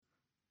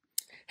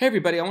Hey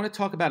everybody, I want to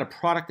talk about a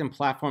product and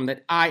platform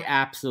that I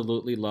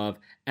absolutely love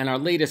and our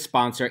latest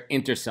sponsor,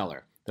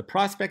 Interseller, the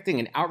prospecting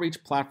and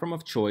outreach platform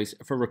of choice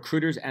for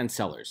recruiters and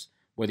sellers.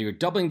 Whether you're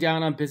doubling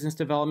down on business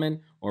development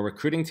or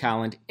recruiting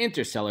talent,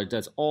 Interseller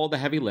does all the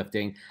heavy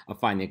lifting of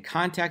finding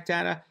contact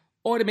data,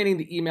 automating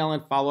the email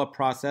and follow-up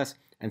process,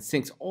 and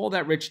syncs all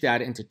that rich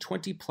data into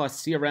 20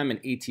 plus CRM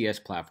and ATS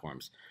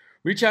platforms.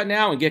 Reach out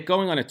now and get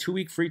going on a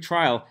 2-week free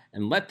trial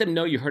and let them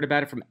know you heard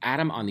about it from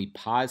Adam on the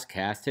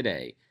podcast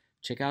today.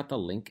 Check out the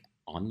link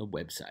on the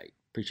website.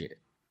 Appreciate it.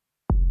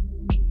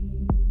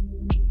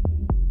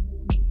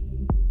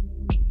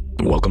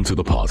 Welcome to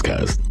the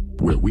podcast,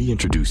 where we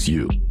introduce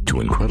you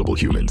to incredible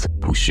humans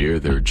who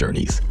share their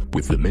journeys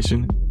with the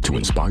mission to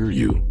inspire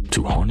you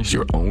to harness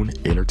your own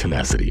inner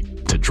tenacity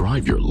to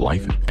drive your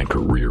life and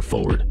career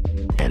forward.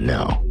 And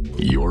now,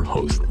 your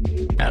host,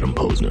 Adam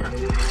Posner.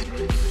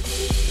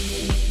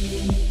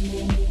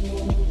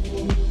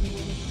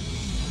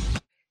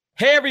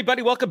 Hey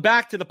everybody, welcome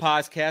back to the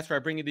podcast where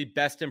I bring you the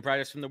best and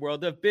brightest from the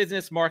world of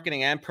business,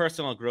 marketing, and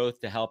personal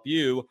growth to help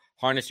you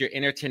harness your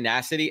inner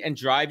tenacity and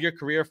drive your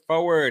career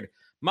forward.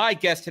 My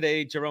guest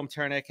today, Jerome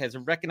Ternynck, is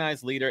a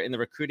recognized leader in the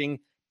recruiting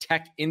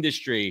tech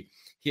industry.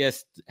 He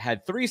has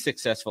had 3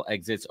 successful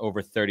exits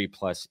over 30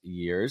 plus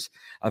years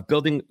of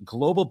building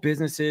global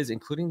businesses,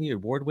 including the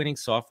award-winning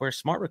software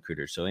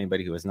SmartRecruiters. So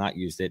anybody who has not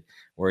used it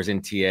or is in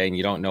TA and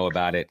you don't know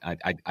about it,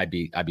 I'd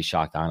be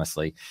shocked,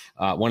 honestly.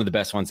 One of the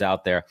best ones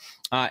out there.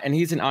 And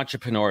he's an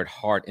entrepreneur at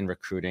heart in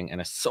recruiting and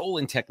a soul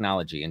in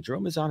technology. And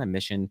Jerome is on a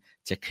mission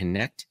to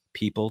connect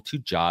people to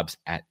jobs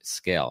at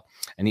scale.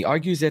 And he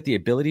argues that the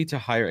ability to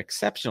hire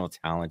exceptional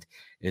talent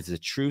is a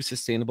true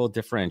sustainable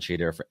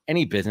differentiator for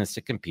any business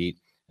to compete,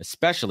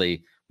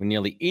 especially when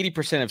nearly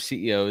 80% of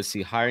CEOs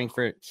see hiring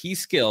for key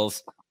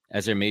skills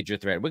as their major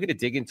threat. We're going to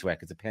dig into it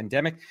because the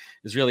pandemic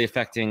is really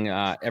affecting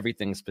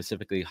everything,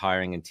 specifically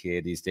hiring in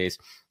TA these days.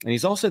 And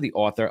he's also the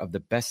author of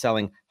the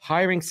best-selling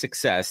Hiring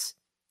Success,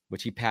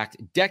 which he packed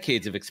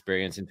decades of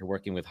experience into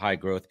working with high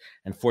growth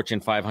and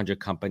Fortune 500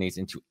 companies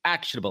into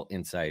actionable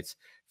insights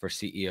for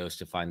CEOs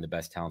to find the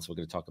best talent. So we're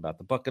going to talk about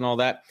the book and all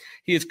that.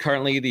 He is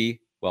currently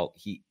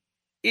he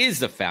is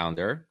the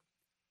founder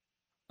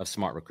of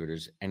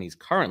SmartRecruiters, and he's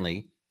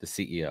currently the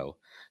CEO.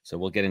 So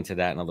we'll get into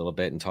that in a little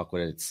bit and talk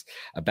what it's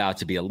about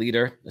to be a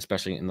leader,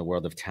 especially in the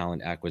world of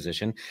talent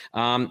acquisition.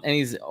 And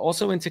he's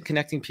also into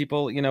connecting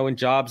people, in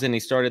jobs. And he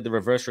started the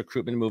reverse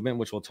recruitment movement,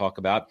 which we'll talk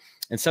about.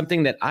 And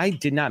something that I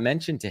did not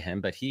mention to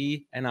him, but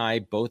he and I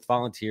both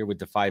volunteer with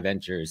Defy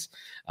Ventures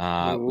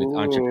with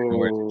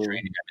entrepreneurs and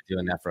training. I've been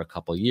doing that for a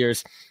couple of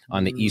years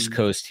on the East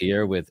Coast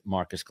here with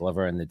Marcus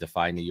Glover and the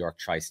Defy New York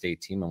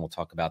Tri-State team. And we'll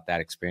talk about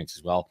that experience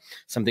as well.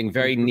 Something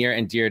very near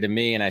and dear to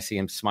me. And I see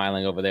him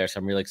smiling over there. So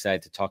I'm really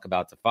excited to talk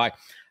about Defy.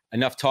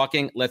 Enough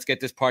talking. Let's get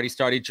this party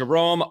started.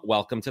 Jerome,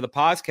 welcome to the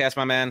podcast,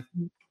 my man.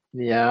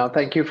 Yeah,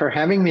 thank you for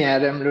having me,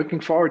 Adam. Looking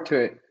forward to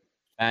it.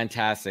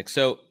 Fantastic.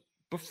 So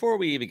before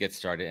we even get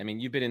started,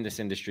 you've been in this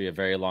industry a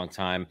very long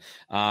time.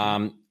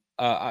 Born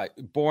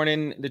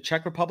in the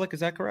Czech Republic,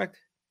 is that correct?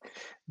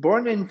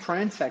 Born in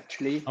France,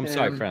 actually. I'm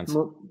sorry, France.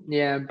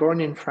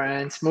 Born in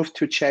France. Moved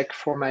to Czech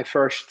for my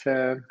first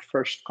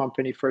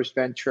company, first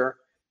venture,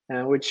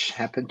 which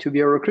happened to be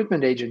a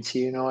recruitment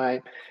agency.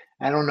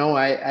 I don't know.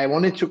 I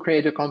wanted to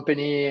create a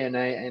company, and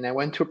I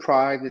went to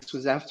Prague. This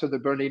was after the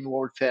Berlin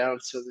Wall fell,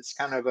 so there's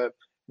kind of an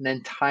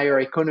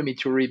entire economy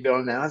to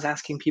rebuild. And I was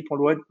asking people,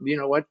 what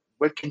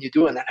can you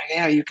do? And they're like,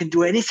 yeah, you can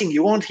do anything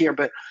you want here,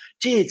 but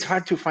gee, it's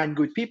hard to find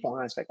good people.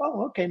 And I was like,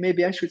 oh, okay,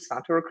 maybe I should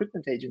start a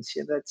recruitment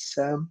agency. And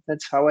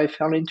that's how I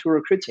fell into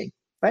recruiting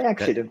by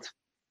accident.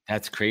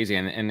 That's crazy.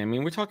 And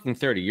we're talking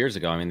 30 years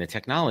ago. The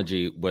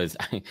technology was,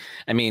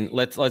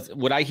 let's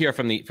what I hear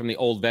from the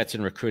old vets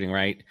in recruiting,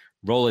 right?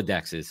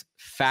 Rolodexes,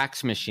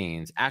 fax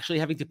machines, actually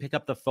having to pick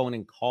up the phone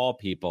and call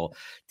people.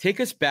 Take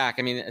us back.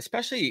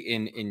 Especially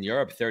in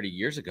Europe 30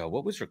 years ago,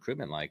 what was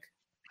recruitment like?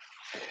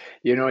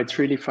 It's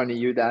really funny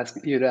you'd ask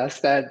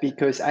that,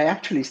 because I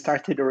actually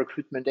started a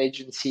recruitment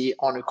agency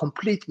on a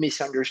complete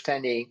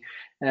misunderstanding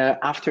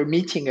after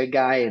meeting a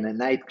guy in a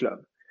nightclub.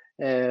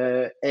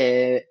 And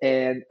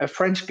a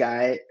French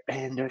guy,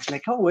 and it's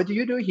like, oh, what do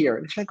you do here?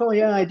 It's like, oh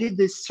yeah, I did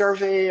this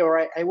survey,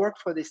 or I work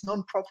for this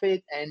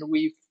nonprofit, and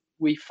we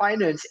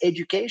finance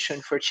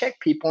education for Czech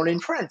people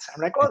in France.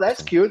 I'm like, oh,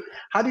 that's cute.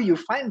 How do you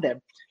find them?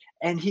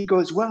 And he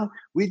goes, well,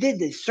 we did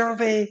this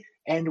survey,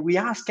 and we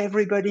asked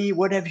everybody,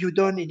 what have you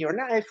done in your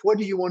life? What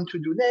do you want to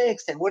do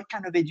next? And what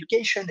kind of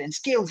education and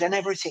skills and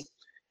everything?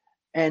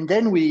 And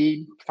then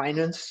we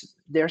finance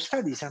their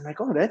studies. I'm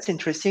like, oh, that's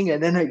interesting.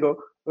 And then I go,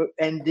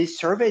 and these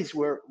surveys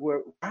were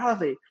how are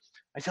they?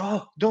 I said,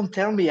 oh, don't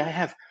tell me. I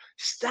have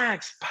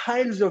stacks,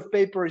 piles of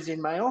papers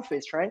in my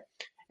office, right?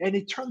 And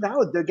it turned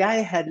out the guy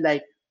had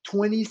like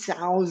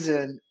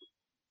 20,000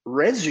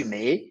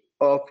 resume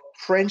of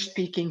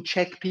French-speaking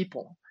Czech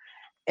people.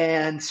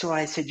 And so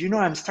I said,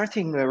 I'm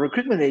starting a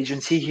recruitment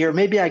agency here.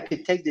 Maybe I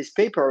could take this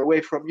paper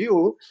away from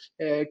you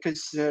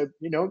because,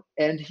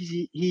 and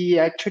he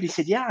actually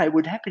said, yeah, I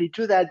would happily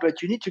do that,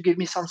 but you need to give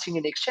me something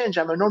in exchange.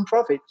 I'm a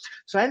nonprofit.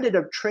 So I ended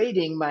up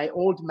trading my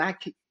old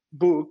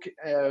MacBook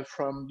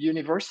from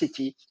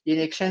university in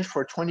exchange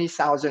for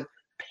 20,000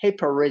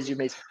 paper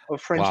resumes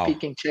of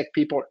French-speaking Czech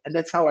people. And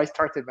that's how I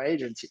started my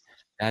agency.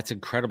 That's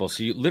incredible.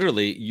 So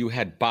you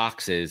had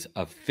boxes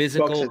of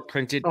physical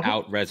printed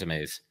out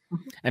resumes.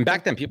 And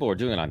back then, people were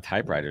doing it on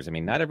typewriters. I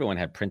mean, not everyone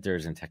had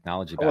printers and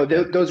technology back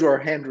then. Those were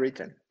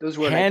handwritten. Those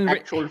were like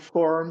actual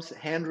forms,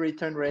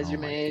 handwritten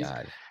resumes. Oh my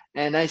God.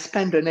 And I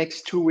spent the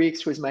next 2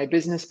 weeks with my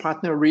business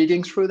partner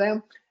reading through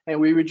them.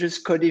 And we would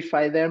just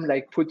codify them,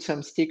 like put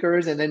some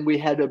stickers. And then we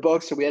had a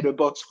box. So we had a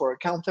box for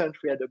accountants.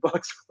 We had a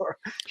box for,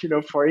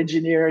 for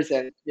engineers.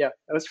 And yeah,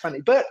 that was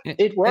funny. But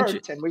it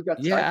worked and we got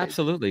started. Yeah,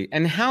 absolutely.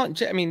 And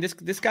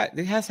this guy,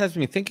 it has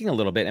me thinking a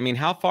little bit. I mean,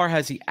 how far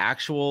has the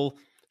actual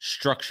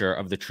structure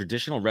of the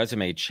traditional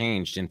resume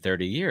changed in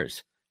 30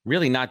 years?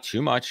 Really not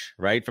too much,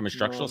 right? From a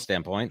structural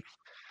standpoint.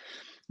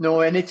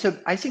 No, and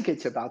I think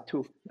it's about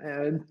two,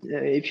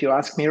 if you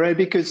ask me, right?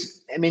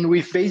 Because, I mean,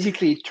 we've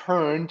basically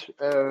turned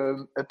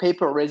a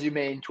paper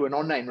resume into an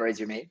online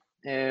resume,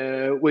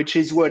 which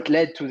is what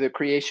led to the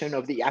creation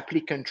of the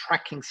applicant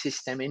tracking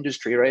system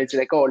industry, right? It's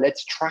like,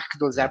 let's track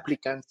those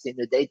applicants in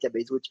the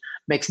database, which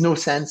makes no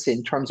sense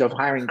in terms of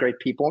hiring great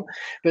people.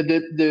 But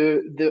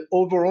the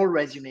overall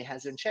resume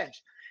hasn't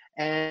changed.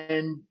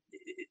 And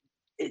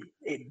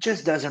it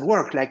just doesn't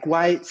work. Like,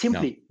 why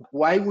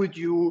would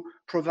you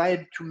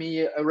provide to me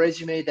a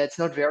resume that's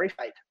not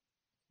verified?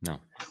 No.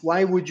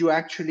 Why would you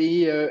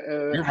actually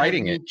have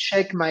me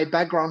check my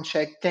background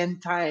check 10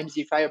 times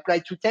if I apply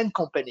to 10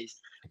 companies?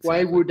 Exactly.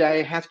 Why would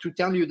I have to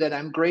tell you that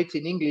I'm great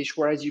in English,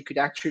 whereas I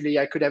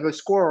could have a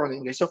score on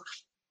English? So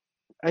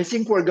I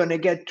think we're going to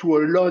get to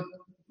a lot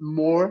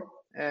more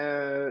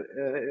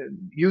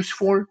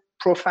useful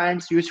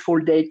profiles, useful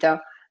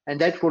data, and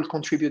that will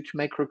contribute to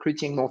make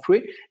recruiting more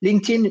fluid.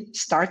 LinkedIn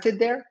started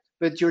there,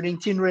 but your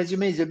LinkedIn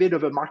resume is a bit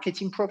of a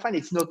marketing profile.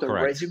 It's not a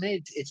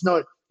resume. It's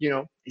not,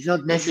 it's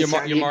not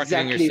necessarily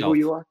exactly who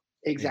you are.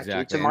 Exactly.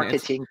 It's a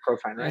marketing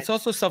profile, right? It's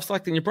also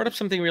self-selecting. You brought up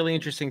something really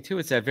interesting too.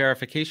 It's that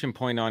verification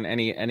point on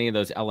any of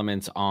those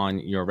elements on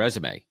your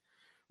resume,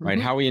 right?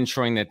 Mm-hmm. How are we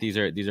ensuring that these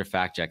are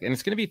fact-checked? And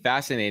it's going to be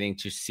fascinating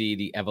to see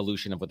the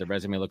evolution of what the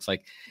resume looks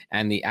like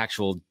and the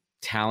actual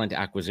talent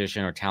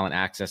acquisition or talent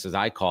access, as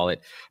I call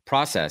it,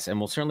 process. And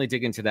we'll certainly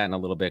dig into that in a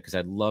little bit because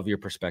I love your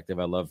perspective.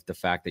 I love the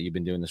fact that you've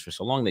been doing this for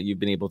so long, that you've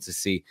been able to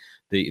see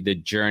the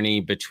journey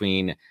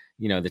between,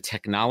 the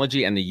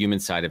technology and the human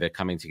side of it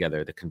coming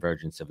together, the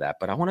convergence of that.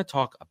 But I want to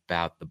talk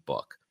about the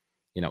book,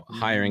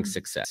 Hiring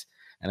Success.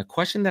 And a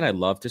question that I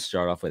love to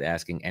start off with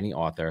asking any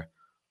author: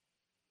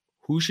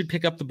 who should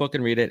pick up the book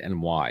and read it,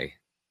 and why?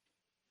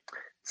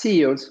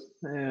 CEOs.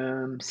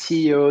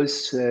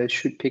 CEOs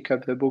should pick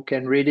up the book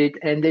and read it,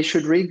 and they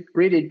should read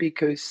it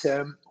because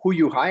who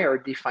you hire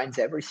defines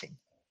everything.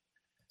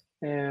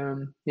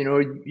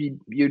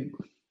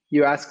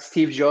 You ask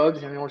Steve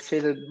Jobs, and he'll say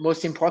the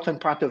most important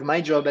part of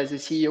my job as a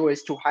CEO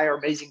is to hire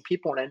amazing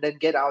people and then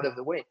get out of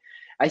the way.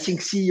 I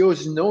think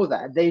CEOs know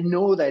that. They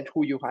know that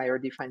who you hire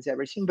defines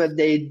everything, but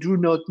they do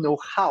not know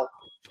how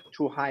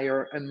to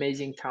hire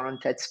amazing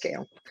talent at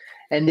scale.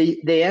 And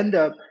they end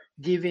up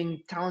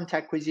giving talent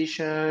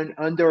acquisition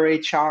under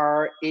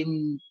HR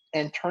and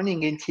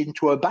turning it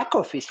into a back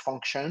office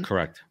function.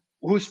 Correct.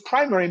 Whose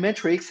primary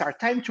metrics are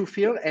time to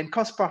fill and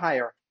cost per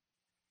hire.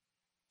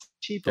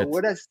 Cheaper.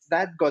 What has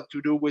that got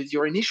to do with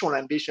your initial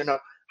ambition of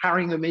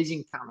hiring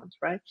amazing talent,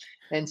 right?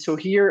 And so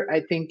here, I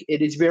think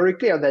it is very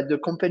clear that the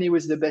company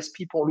with the best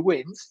people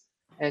wins.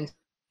 And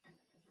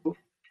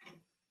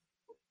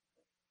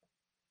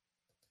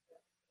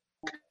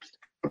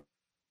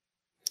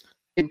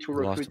into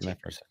recruiting.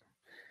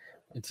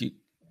 It's you,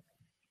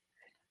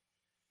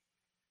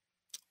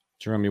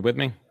 Jerome. You with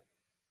me?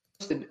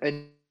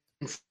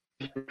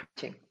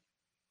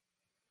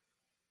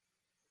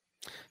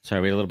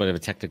 Sorry, we had a little bit of a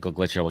technical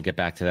glitch here. We'll get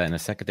back to that in a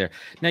second there.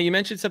 Now, you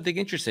mentioned something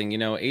interesting.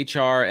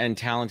 HR and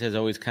talent has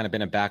always kind of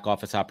been a back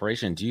office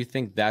operation. Do you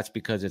think that's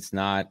because it's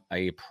not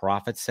a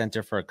profit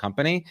center for a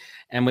company?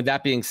 And with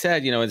that being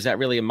said, is that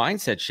really a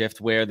mindset shift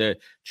where the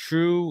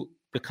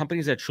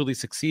companies that truly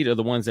succeed are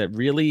the ones that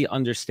really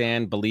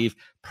understand, believe,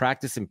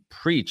 practice, and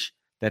preach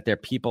that their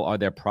people are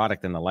their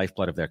product and the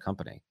lifeblood of their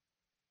company?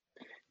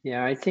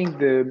 Yeah, I think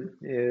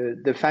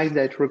the fact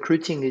that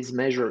recruiting is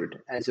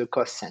measured as a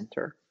cost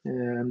center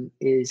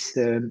is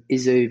a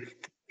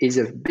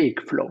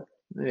big flaw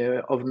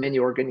of many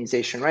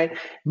organizations, right?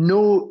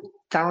 No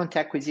talent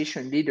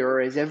acquisition leader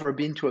has ever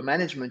been to a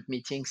management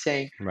meeting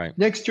saying, right,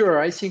 next year,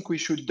 I think we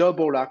should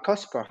double our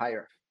cost per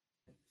hire.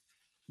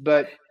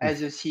 But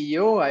as a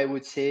CEO, I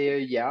would say,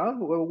 yeah,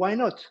 well, why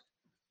not?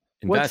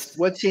 Invest.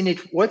 What's in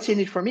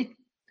it for me?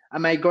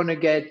 Am I going to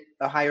get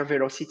a higher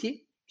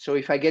velocity? So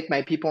if I get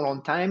my people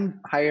on time,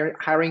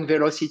 hiring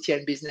velocity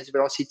and business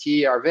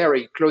velocity are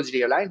very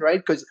closely aligned, right?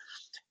 Because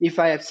if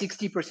I have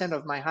 60%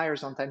 of my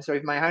hires on time, so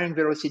if my hiring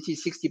velocity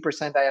is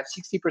 60%, I have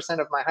 60%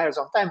 of my hires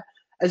on time.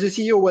 As a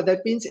CEO, what that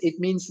means, it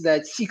means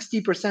that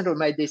 60% of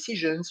my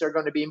decisions are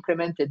going to be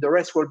implemented. The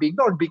rest will be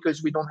ignored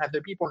because we don't have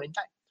the people in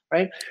time,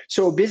 right?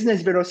 So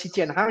business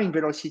velocity and hiring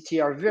velocity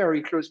are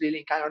very closely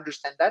linked. I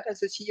understand that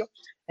as a CEO.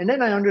 And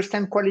then I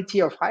understand quality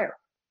of hire.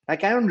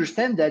 Like I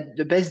understand that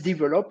the best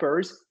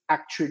developers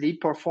actually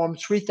perform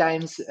 3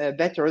 times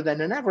better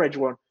than an average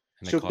one.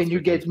 So can you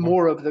get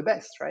more of the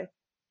best, right?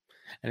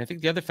 And I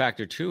think the other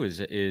factor too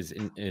is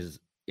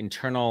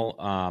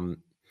internal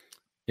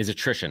is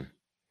attrition.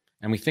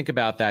 And we think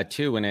about that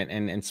too,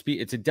 and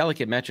speed. It's a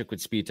delicate metric with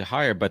speed to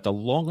hire, but the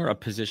longer a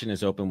position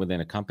is open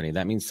within a company,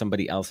 that means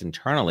somebody else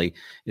internally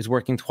is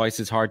working twice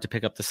as hard to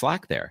pick up the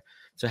slack there.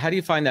 So how do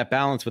you find that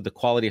balance with the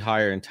quality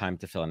hire and time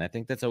to fill? And I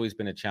think that's always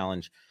been a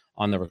challenge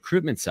on the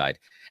recruitment side.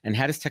 And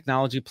how does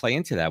technology play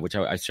into that, which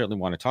I certainly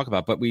want to talk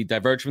about, but we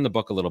diverge from the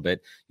book a little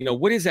bit. You know,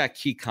 what is that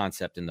key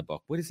concept in the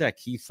book? What is that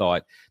key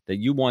thought that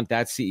you want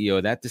that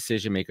CEO, that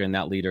decision maker, and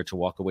that leader to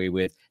walk away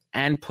with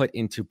and put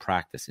into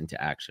practice,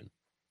 into action?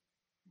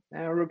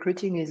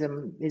 Recruiting is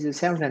a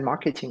sales and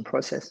marketing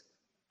process,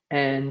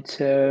 and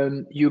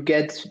you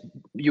get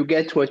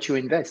what you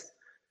invest.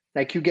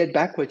 Like you get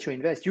back what you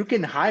invest. You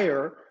can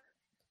hire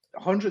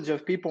hundreds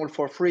of people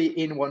for free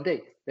in one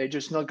day. They're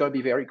just not going to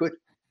be very good.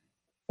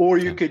 Or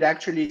you could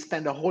actually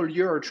spend a whole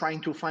year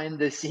trying to find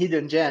this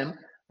hidden gem,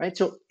 right?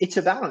 So it's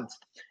a balance,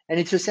 and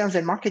it's a sales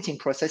and marketing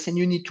process, and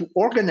you need to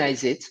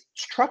organize it,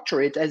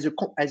 structure it as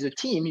a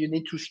team. You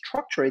need to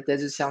structure it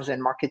as a sales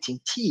and marketing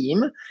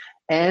team.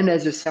 And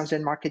as a sales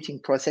and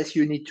marketing process,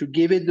 you need to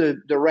give it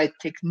the right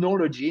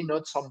technology,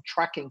 not some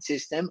tracking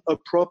system, a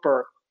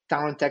proper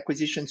talent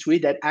acquisition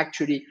suite that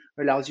actually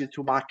allows you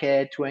to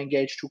market, to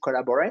engage, to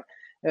collaborate.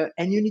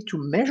 And you need to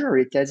measure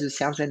it as a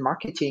sales and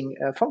marketing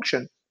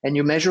function. And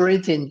you measure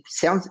it in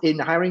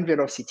hiring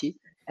velocity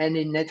and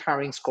in net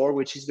hiring score,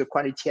 which is the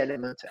quality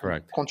element.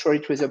 Correct. Control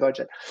it with a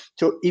budget.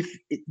 So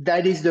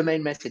that is the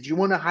main message. You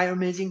want to hire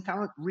amazing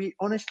talent?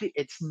 Honestly,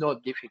 it's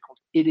not difficult.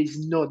 It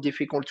is not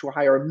difficult to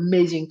hire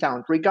amazing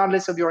talent,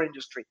 regardless of your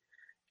industry.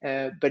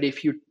 But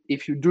if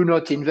you do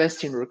not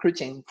invest in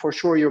recruiting, for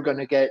sure you're going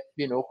to get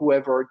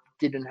whoever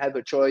didn't have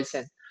a choice,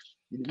 and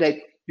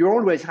like you're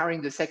always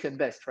hiring the second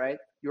best, right?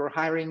 You're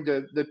hiring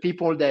the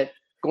people that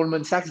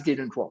Goldman Sachs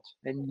didn't want,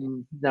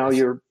 and now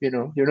you're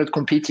not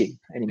competing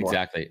anymore.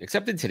 Exactly.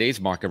 Except in today's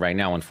market right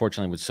now,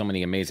 unfortunately, with so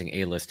many amazing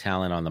A-list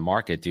talent on the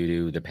market due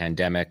to the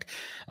pandemic,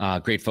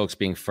 great folks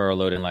being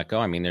furloughed and let go.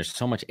 I mean, there's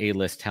so much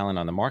A-list talent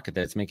on the market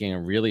that it's making it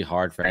really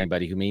hard for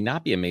anybody who may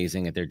not be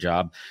amazing at their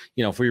job.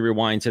 You know, if we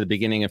rewind to the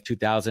beginning of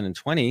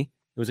 2020, it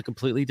was a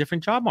completely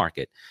different job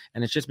market,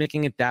 and it's just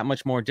making it that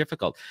much more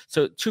difficult.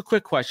 So 2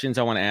 quick questions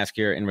I want to ask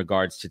here in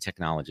regards to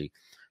technology.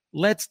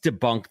 Let's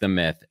debunk the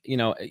myth. You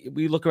know,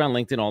 we look around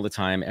LinkedIn all the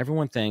time.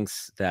 Everyone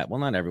thinks that, well,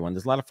 not everyone.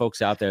 There's a lot of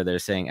folks out there that are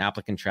saying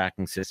applicant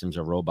tracking systems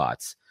are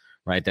robots,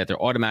 right? That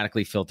they're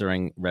automatically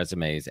filtering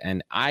resumes.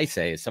 And I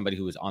say, as somebody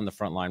who is on the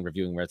front line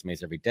reviewing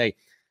resumes every day,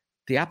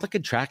 the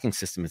applicant tracking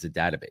system is a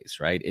database,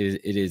 right?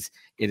 It is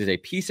a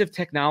piece of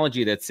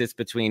technology that sits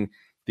between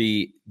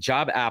the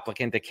job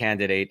applicant, the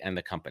candidate, and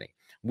the company.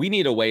 We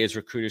need a way as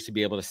recruiters to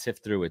be able to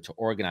sift through it, to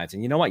organize.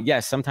 And you know what?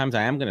 Yes, sometimes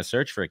I am going to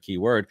search for a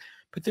keyword,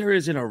 but there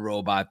isn't a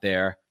robot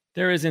there.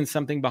 There isn't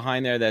something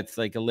behind there that's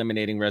like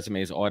eliminating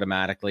resumes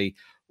automatically.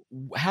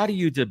 How do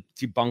you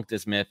debunk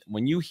this myth?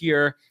 When you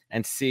hear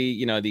and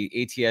see,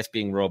 the ATS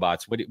being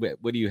robots, what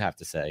do you have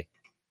to say?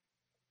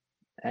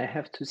 I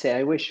have to say,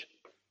 I wish.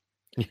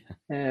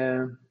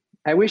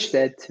 I wish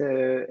that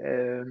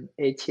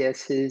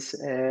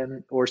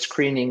ATSs or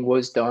screening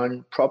was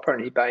done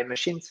properly by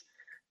machines.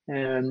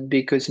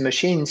 Because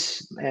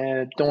machines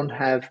don't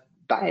have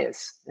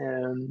bias.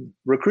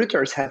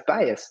 Recruiters have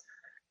bias,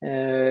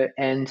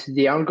 and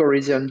the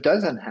algorithm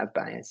doesn't have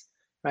bias,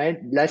 right?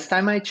 Last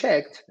time I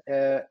checked,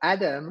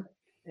 Adam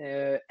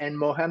and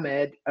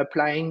Mohammed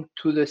applying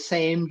to the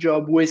same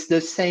job with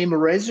the same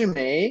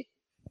resume,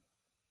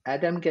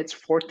 Adam gets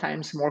 4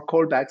 times more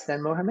callbacks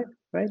than Mohammed,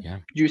 right? Yeah.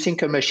 Do you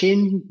think a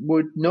machine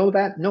would know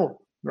that?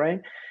 No,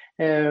 right?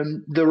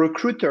 The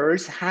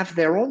recruiters have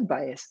their own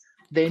bias.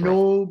 They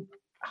know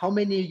how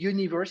many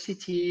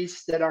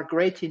universities that are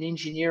great in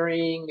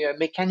engineering,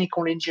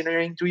 mechanical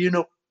engineering. Do you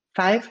know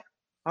 5?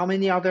 How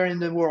many are there in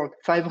the world?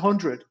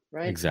 500,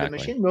 right? Exactly. The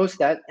machine knows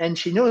that, and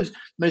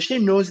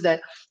machine knows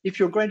that if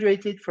you're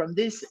graduated from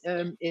this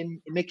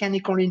in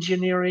mechanical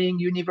engineering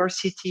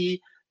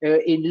university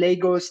in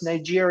Lagos,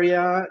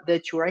 Nigeria,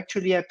 that you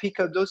actually have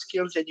picked up those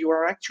skills, and you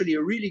are actually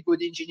a really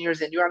good engineer,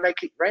 and you are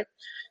likely, right?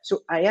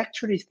 So I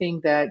actually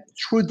think that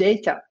through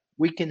data,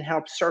 we can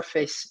help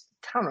surface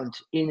talent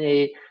in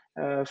a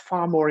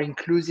far more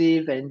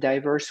inclusive and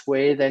diverse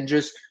way than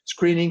just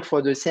screening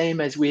for the same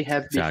as we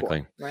have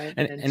before, right?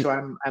 And so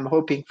I'm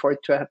hoping for it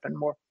to happen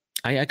more.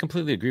 I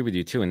completely agree with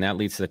you too, and that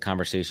leads to the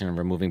conversation of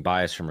removing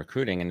bias from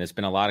recruiting. And there's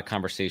been a lot of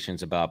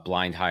conversations about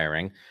blind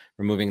hiring,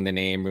 removing the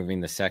name, removing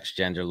the sex,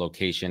 gender,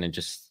 location, and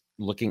just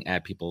looking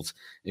at people's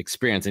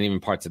experience, and even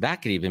parts of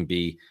that could even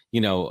be,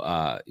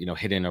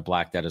 hidden or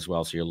blacked out as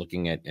well. So you're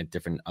looking at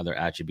different other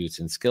attributes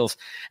and skills.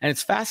 And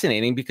it's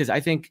fascinating because I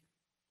think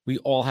we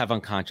all have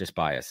unconscious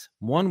bias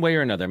one way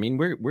or another. I mean,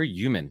 we're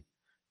human,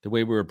 the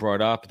way we were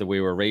brought up, the way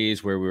we were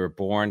raised, where we were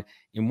born,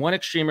 in one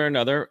extreme or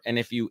another. And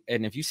if you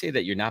say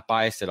that you're not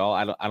biased at all,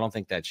 I don't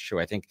think that's true.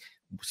 I think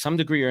some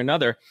degree or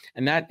another,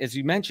 and that, as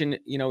you mentioned,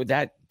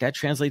 that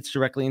translates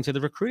directly into the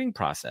recruiting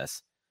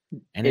process.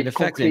 And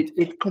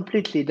it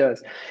completely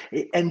does.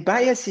 And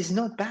bias is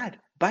not bad.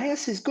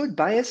 Bias is good.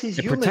 Bias is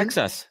human. It protects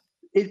us.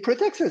 It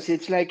protects us.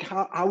 It's like,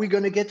 how are we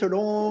going to get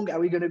along? Are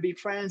we going to be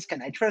friends? Can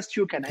I trust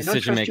you? Can I not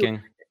trust you?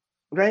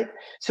 Right.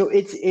 So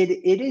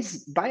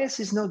bias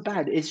is not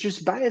bad. It's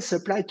just bias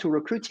applied to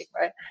recruiting,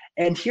 right?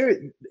 And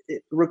here,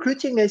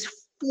 recruiting is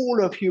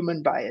full of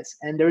human bias.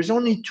 And there's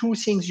only two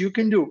things you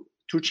can do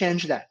to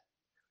change that.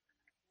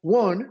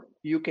 One,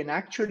 you can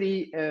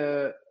actually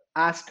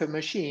ask a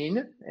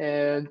machine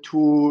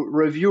to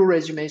review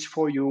resumes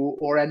for you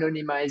or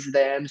anonymize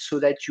them so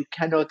that you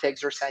cannot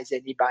exercise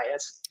any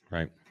bias.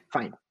 Right.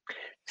 Fine.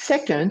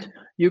 Second,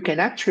 you can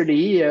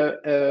actually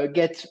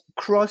get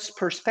cross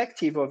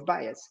perspective of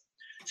bias.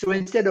 So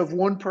instead of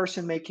one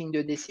person making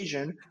the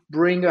decision,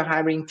 bring a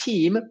hiring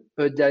team,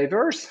 a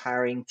diverse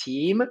hiring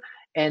team,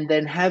 and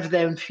then have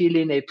them fill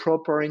in a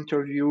proper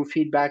interview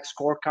feedback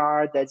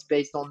scorecard that's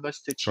based on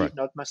must achieve,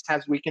 not must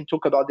have. We can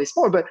talk about this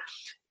more, but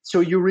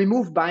so you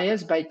remove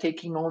bias by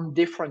taking on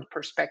different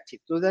perspective.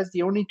 So that's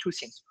the only two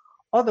things.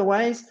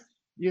 Otherwise,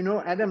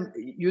 Adam,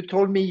 you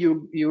told me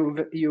you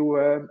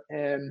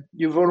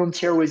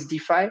volunteer with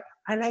Defy.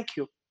 I like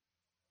you,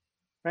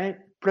 right?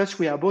 Plus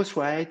we are both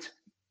white,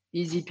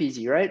 easy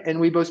peasy, right?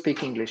 And we both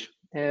speak English.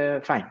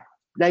 Fine.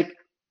 Like,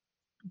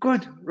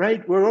 good,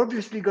 right? We're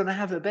obviously going to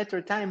have a better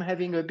time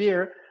having a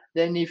beer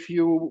than if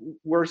you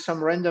were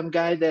some random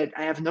guy that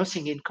I have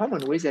nothing in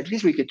common with. At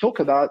least we could talk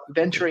about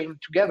venturing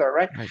together,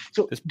 right?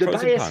 So the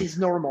bias is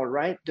normal,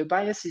 right? The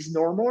bias is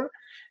normal.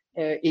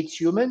 It's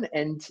human.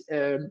 And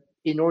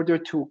in order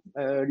to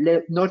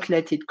not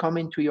let it come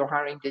into your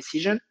hiring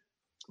decision,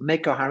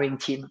 make a hiring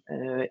team.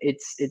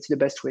 It's the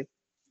best way.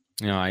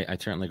 I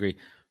certainly agree.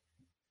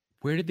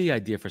 Where did the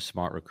idea for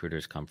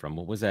SmartRecruiters come from?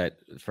 What was that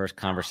first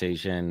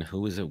conversation?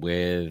 Who was it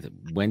with?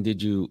 When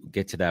did you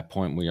get to that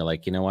point where you're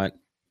like, you know what,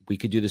 we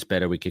could do this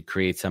better. We could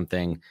create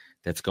something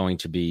that's going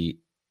to be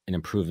an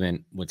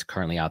improvement what's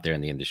currently out there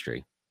in the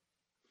industry?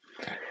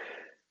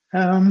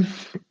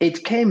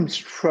 It came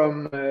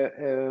from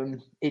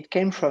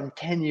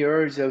 10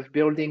 years of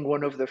building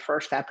one of the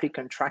first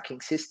applicant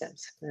tracking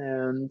systems.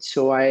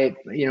 So I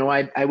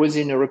was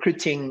in a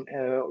recruiting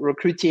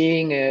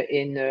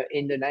in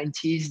the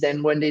 90s.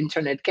 Then when the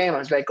internet came, I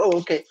was like, oh,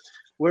 okay,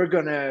 we're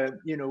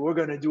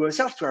gonna do a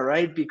software,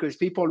 right? Because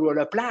people will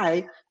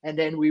apply and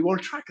then we will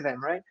track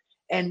them, right?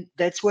 And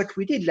that's what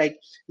we did. Like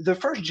the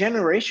first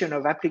generation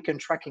of applicant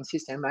tracking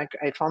system, I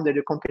founded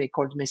a company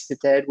called Mr.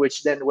 Ted,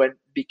 which then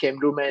became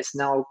Loomis,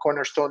 now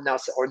Cornerstone, now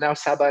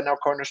Saba, now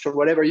Cornerstone,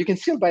 whatever. You can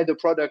still buy the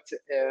product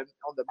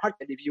on the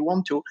market if you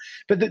want to.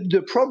 But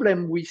the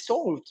problem we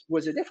solved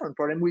was a different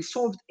problem. We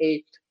solved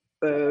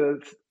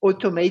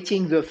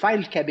automating the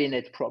file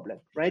cabinet problem,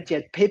 right? You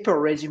had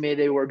paper resume,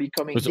 they were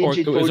becoming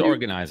digital. It was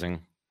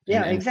organizing.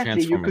 Yeah,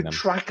 exactly. You could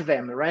track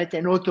them, right,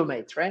 and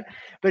automate, right?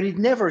 But it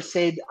never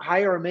said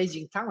hire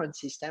amazing talent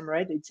system,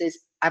 right? It says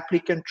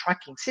applicant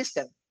tracking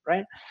system,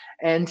 right?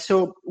 And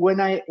so when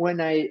I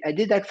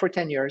did that for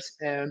 10 years,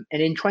 and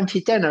in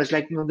 2010 I was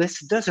like, no, this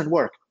doesn't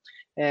work.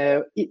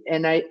 And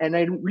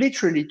I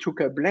literally took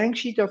a blank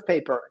sheet of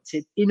paper and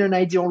said, in an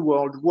ideal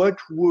world, what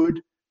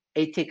would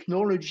a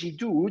technology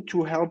do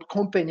to help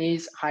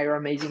companies hire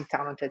amazing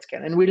talent at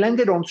scale? And we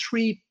landed on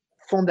three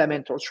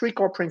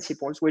core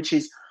principles, which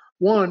is,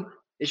 one,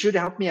 it should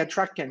help me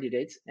attract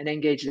candidates and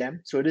engage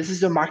them. So this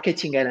is a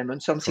marketing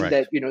element, something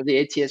that, the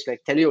ATS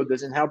like Teleo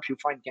doesn't help you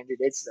find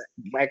candidates.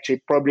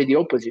 Actually, probably the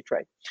opposite,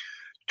 right?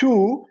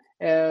 Two,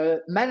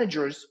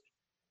 managers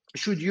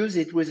should use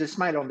it with a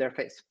smile on their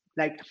face.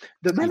 Like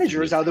the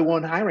managers are the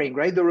one hiring,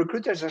 right? The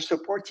recruiters are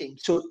supporting.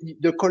 So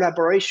the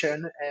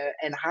collaboration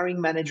and hiring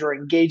manager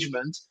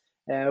engagement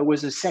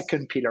was the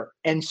second pillar.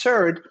 And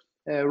third,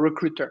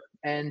 recruiter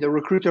and the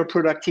recruiter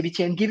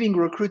productivity and giving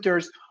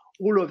recruiters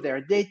all of their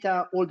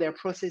data, all their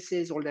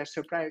processes, all their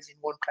suppliers in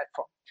one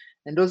platform.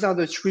 And those are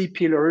the three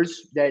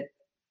pillars that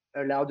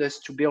allowed us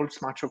to build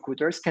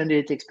SmartRecruiters: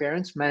 candidate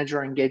experience,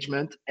 manager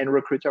engagement, and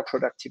recruiter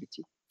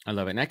productivity. I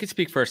love it. And I can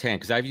speak firsthand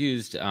because I've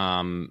used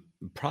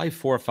probably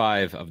 4 or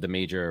 5 of the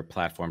major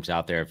platforms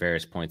out there at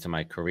various points in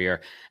my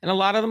career. And a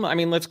lot of them, I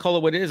mean, let's call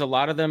it what it is. A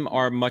lot of them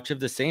are much of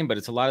the same, but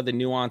it's a lot of the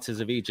nuances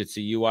of each. It's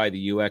the UI,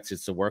 the UX,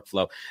 it's the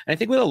workflow. And I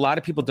think what a lot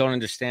of people don't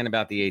understand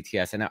about the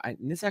ATS, and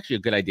this is actually a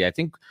good idea. I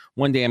think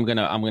one day I'm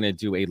gonna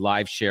do a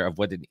live share of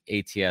what the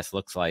ATS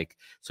looks like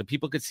so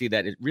people could see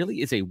that it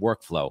really is a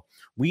workflow.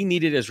 We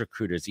need it as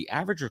recruiters. The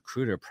average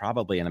recruiter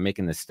probably, and I'm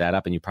making this stat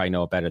up and you probably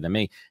know it better than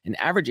me, an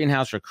average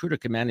in-house recruiter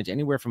can manage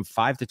anywhere from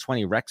 5 to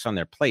 20 recs on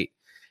their plate.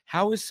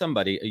 How is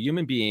somebody, a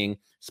human being,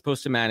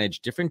 supposed to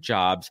manage different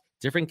jobs,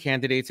 different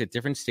candidates at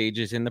different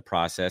stages in the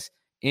process,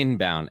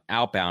 inbound,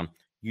 outbound?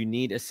 You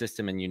need a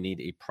system and you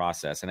need a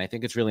process. And I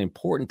think it's really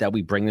important that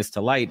we bring this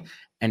to light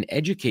and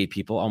educate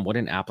people on what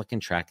an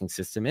applicant tracking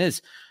system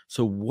is.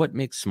 So what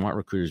makes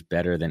SmartRecruiters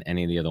better than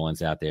any of the other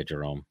ones out there,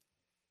 Jerome?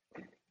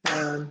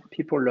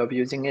 People love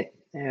using it.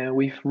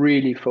 We've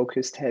really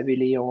focused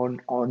heavily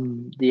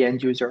on the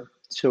end user.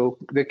 So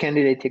the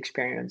candidate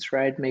experience,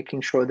 right?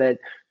 Making sure that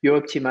you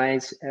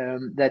optimize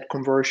that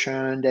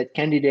conversion, that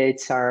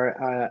candidates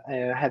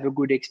have a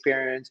good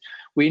experience.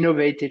 We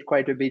innovated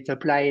quite a bit,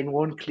 apply in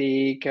one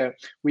click.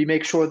 We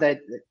make sure that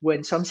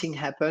when something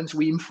happens,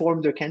 we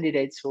inform the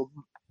candidates. So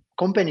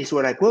companies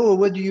were like, whoa,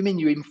 what do you mean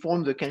you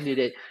inform the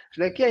candidate? It's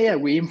like, yeah,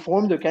 we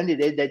inform the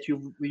candidate that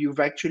you've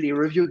actually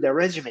reviewed their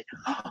resume.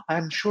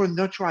 I'm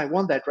not sure I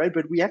want that, right?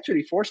 But we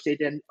actually forced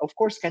it. And of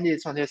course,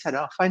 candidates on their side,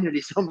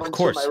 finally someone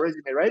saw my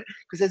resume, right?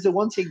 Because that's the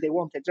one thing they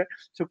wanted, right?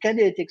 So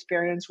candidate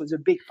experience was a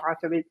big part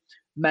of it.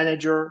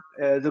 Manager,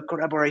 the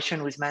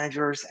collaboration with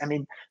managers. I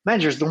mean,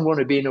 managers don't want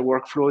to be in a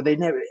workflow. They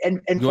never,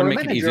 and you want to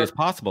make it easy as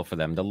possible for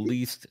them, the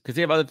least, because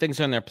they have other things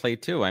on their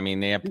plate too. I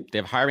mean, they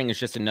have hiring is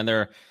just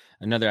another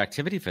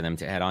activity for them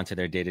to add on to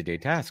their day-to-day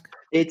task.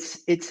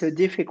 It's a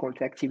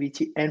difficult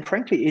activity, and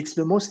frankly, it's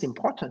the most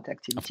important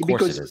activity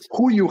because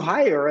who you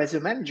hire as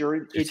a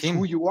manager, it's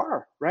who you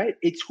are, right?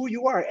 It's who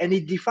you are, and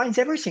it defines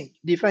everything.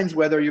 It defines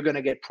whether you're going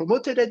to get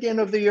promoted at the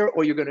end of the year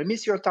or you're going to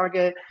miss your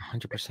target.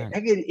 100%.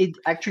 It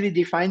actually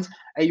defines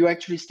are you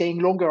actually staying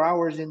longer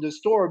hours in the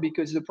store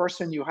because the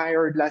person you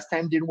hired last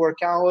time didn't work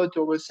out,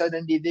 or was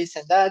suddenly this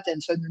and that,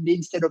 and suddenly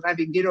instead of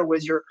having dinner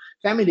with your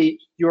family,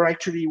 you're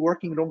actually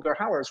working longer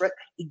hours, right?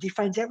 It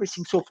defines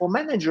everything. So for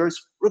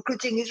managers,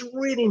 recruiting is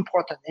really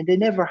important, and they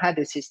never had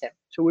a system.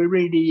 So we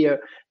really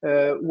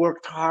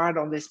worked hard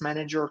on this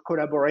manager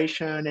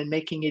collaboration and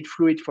making it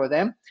fluid for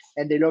them,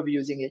 and they love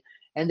using it.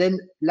 And then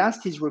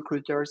last is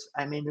recruiters.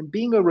 I mean,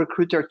 being a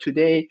recruiter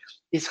today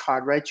is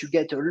hard, right? You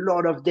get a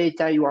lot of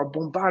data. You are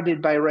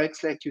bombarded by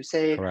recs, like you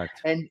say.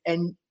 Correct. And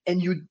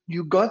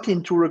you got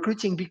into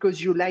recruiting because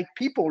you like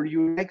people.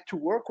 You like to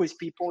work with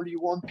people.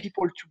 You want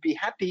people to be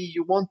happy.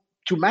 You want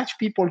to match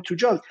people to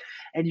jobs,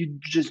 and you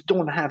just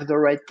don't have the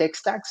right tech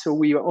stack. So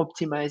we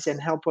optimize and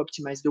help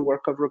optimize the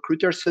work of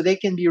recruiters so they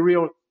can be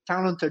real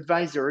talent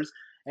advisors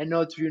and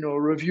not,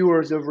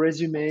 reviewers of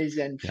resumes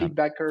and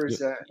feedbackers.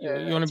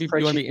 You want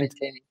to be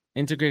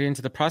integrated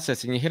into the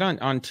process, and you hit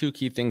on two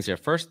key things there.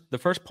 The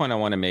first point I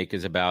want to make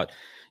is about,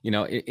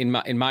 in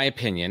my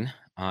opinion,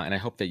 and I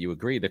hope that you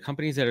agree, the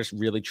companies that are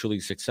really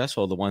truly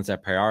successful are the ones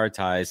that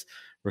prioritize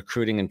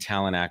recruiting and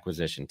talent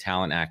acquisition,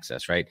 talent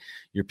access, right?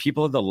 Your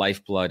people are the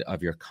lifeblood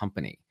of your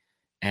company.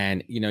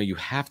 And, you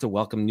have to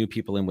welcome new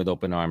people in with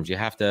open arms. You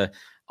have to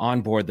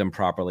onboard them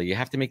properly. You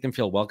have to make them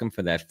feel welcome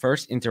for that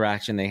first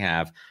interaction they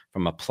have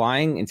from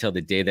applying until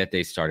the day that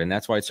they start. And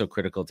that's why it's so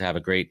critical to have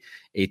a great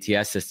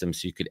ATS system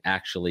so you could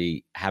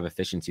actually have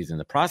efficiencies in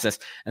the process.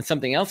 And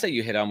something else that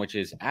you hit on, which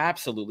is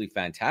absolutely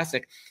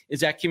fantastic,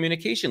 is that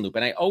communication loop.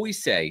 And I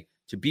always say,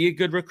 to be a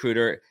good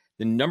recruiter,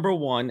 the number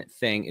one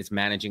thing is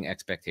managing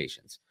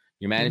expectations.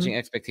 You're managing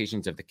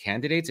expectations of the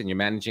candidates, and you're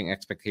managing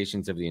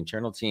expectations of the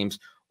internal teams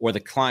or the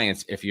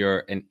clients if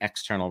you're an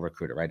external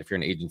recruiter, right? If you're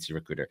an agency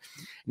recruiter.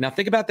 Now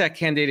think about that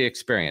candidate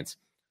experience.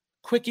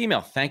 Quick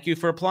email. Thank you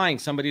for applying.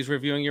 Somebody's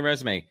reviewing your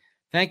resume.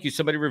 Thank you.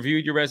 Somebody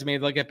reviewed your resume.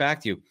 They'll get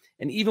back to you.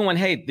 And even when,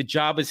 hey, the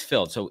job is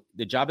filled. So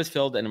the job is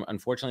filled, and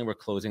unfortunately we're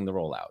closing the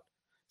rollout.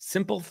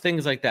 Simple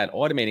things like that,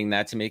 automating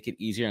that to make it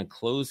easier and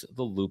close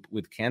the loop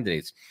with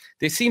candidates.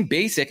 They seem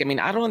basic. I mean,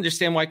 I don't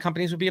understand why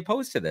companies would be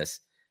opposed to this.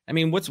 I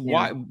mean,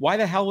 why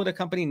the hell would a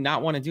company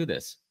not want to do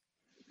this?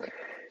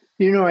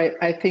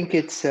 I think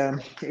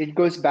it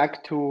goes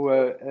back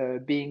to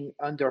being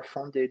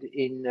underfunded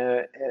in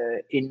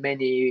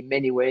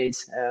many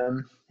ways.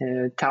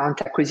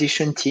 Talent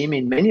acquisition team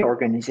in many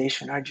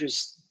organizations are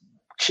just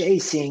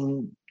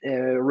chasing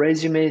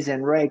resumes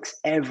and recs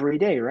every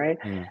day, right?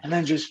 And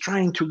I'm just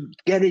trying to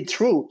get it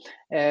through,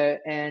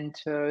 and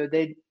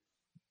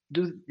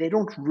they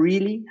don't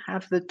really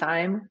have the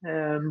time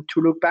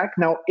to look back.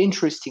 Now,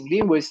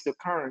 interestingly, with the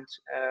current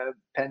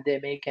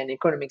pandemic and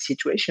economic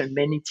situation,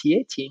 many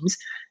TA teams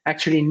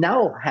actually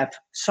now have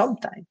some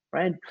time,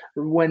 right?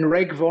 When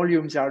reg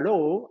volumes are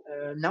low,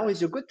 now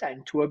is a good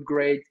time to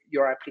upgrade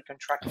your applicant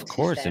tracking system. Of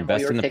course,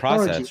 invest in the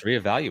process,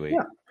 reevaluate.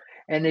 Yeah.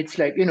 And it's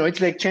like, it's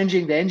like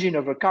changing the engine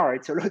of a car.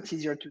 It's a lot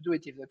easier to do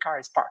it if the car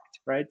is parked,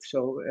 right?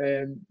 So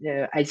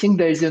I think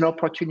there is an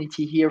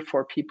opportunity here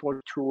for people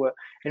to,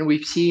 and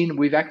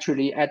we've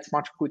actually at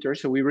SmartRecruiters,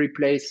 so we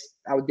replace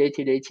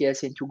outdated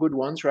ATS into good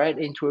ones, right?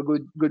 Into a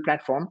good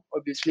platform,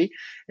 obviously.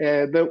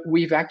 But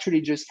we've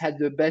actually just had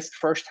the best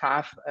first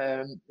half,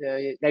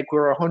 like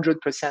we're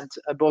 100%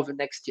 above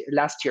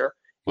last year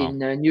in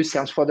new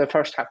sales for the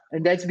first half.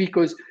 And that's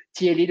because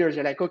TA leaders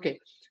are like, okay,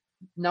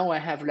 now I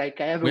have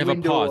a window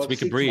a pause. We of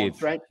could breathe,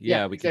 months, right?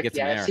 We could get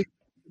some air. Get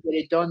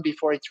it done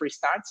before it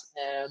restarts,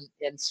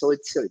 and so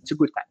it's a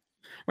good time.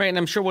 Right, and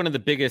I'm sure one of the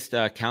biggest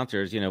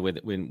counters,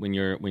 when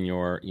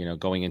you're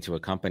going into a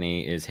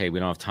company is, hey, we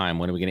don't have time.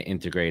 When are we going to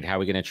integrate? How are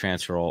we going to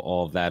transfer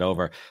all of that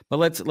over? But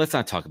let's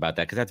not talk about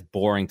that because that's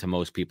boring to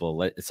most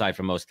people. Aside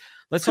from most,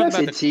 let's talk Plus,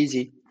 about it's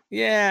easy.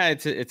 Yeah,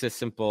 it's a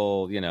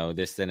simple,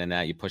 this, then, and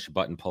that. You push a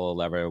button, pull a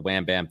lever,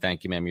 wham, bam,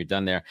 thank you, ma'am, you're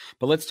done there.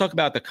 But let's talk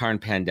about the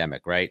current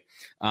pandemic, right?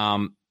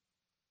 And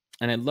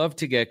I'd love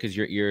to get, because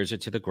your ears are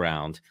to the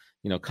ground,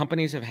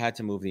 companies have had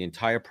to move the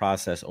entire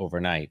process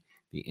overnight,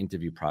 the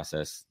interview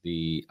process,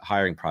 the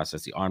hiring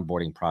process, the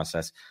onboarding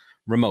process,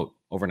 remote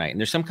overnight. And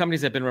there's some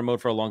companies that have been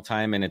remote for a long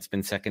time and it's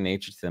been second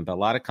nature to them, but a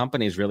lot of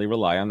companies really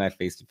rely on that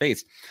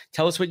face-to-face.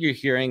 Tell us what you're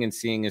hearing and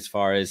seeing as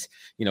far as,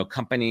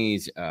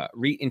 companies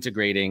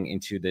reintegrating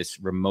into this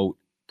remote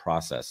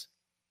process.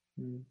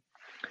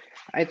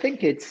 I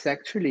think it's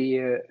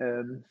actually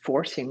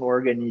forcing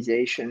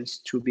organizations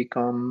to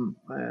become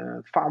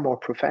far more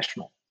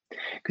professional.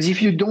 Because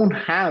if you don't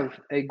have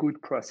a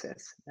good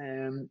process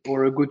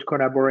or a good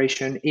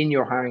collaboration in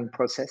your hiring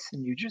process,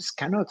 and you just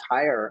cannot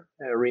hire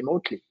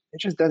remotely, it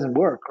just doesn't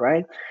work,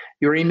 right?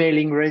 You're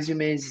emailing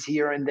resumes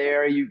here and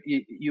there.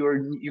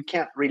 You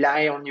can't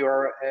rely on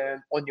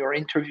your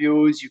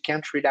interviews. You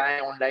can't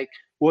rely on like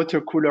water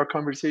cooler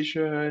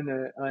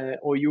conversation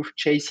or you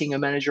chasing a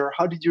manager.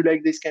 How did you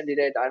like this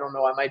candidate? I don't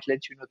know. I might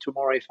let you know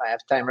tomorrow if I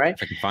have time, right?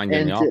 If I can find you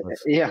in the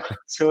office. Yeah,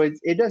 so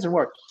it doesn't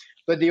work.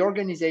 But the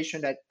organization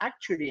that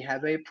actually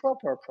have a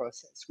proper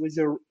process with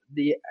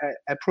the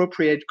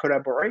appropriate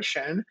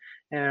collaboration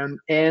and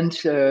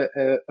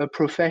a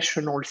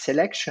professional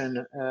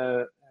selection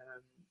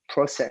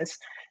process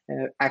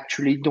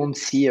actually don't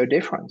see a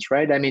difference,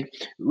 right? I mean,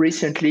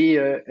 recently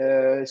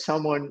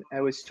someone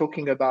I was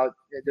talking about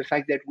the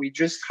fact that we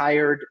just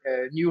hired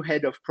a new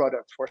head of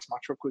product for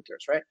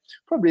SmartRecruiters, right?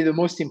 Probably the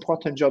most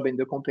important job in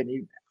the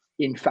company,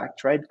 in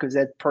fact, right? Because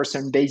that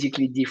person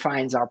basically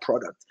defines our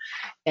product.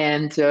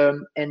 And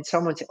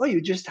someone said, "Oh,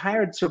 you just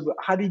hired. So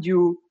how did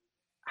you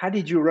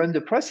run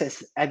the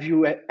process?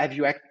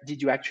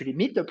 Did you actually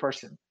meet the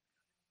person?"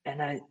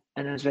 And I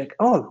was like,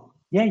 "Oh,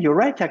 yeah, you're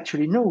right.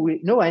 Actually,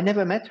 no, I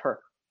never met her."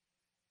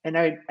 And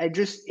I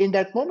just in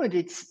that moment,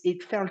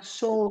 it felt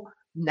so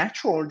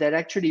natural that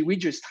actually we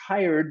just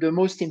hired the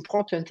most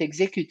important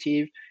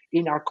executive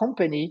in our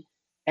company,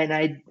 and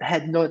I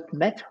had not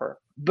met her,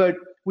 but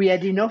we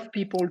had enough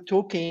people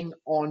talking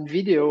on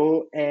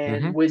video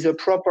and with a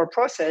proper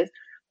process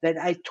that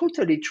I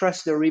totally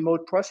trust the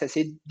remote process.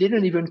 It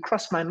didn't even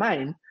cross my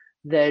mind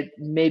that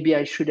maybe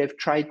I should have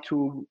tried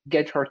to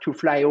get her to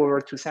fly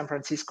over to San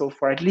Francisco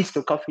for at least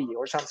a coffee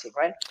or something,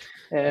 right?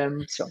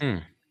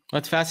 Well,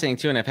 it's fascinating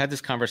too, and I've had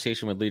this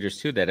conversation with leaders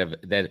too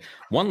that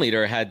one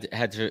leader had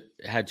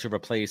to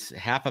replace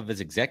half of his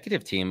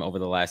executive team over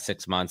the last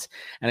 6 months,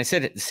 and I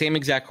said the same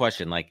exact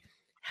question, like,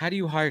 how do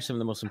you hire some of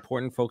the most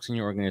important folks in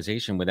your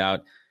organization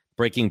without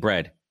breaking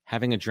bread,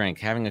 having a drink,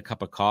 having a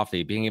cup of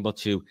coffee, being able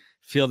to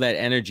feel that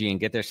energy and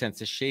get their sense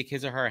to shake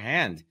his or her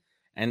hand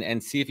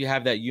and see if you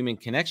have that human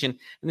connection?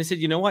 And they said,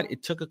 you know what?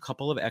 It took a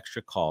couple of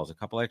extra calls, a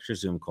couple extra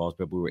Zoom calls,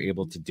 but we were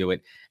able to do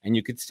it. And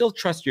you could still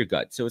trust your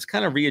gut. So it's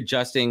kind of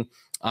readjusting,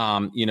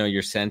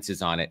 your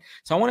senses on it.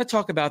 So I want to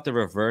talk about the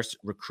reverse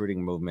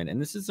recruiting movement. And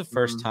this is the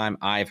first time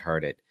I've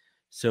heard it.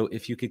 So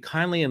if you could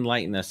kindly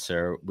enlighten us,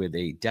 sir, with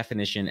a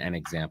definition and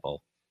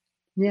example.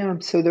 Yeah,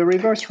 so the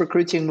reverse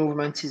recruiting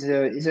movement is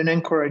an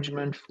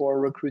encouragement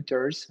for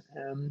recruiters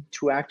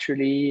to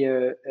actually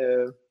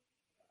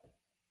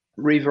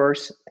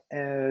reverse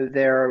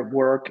their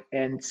work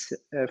and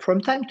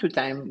from time to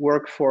time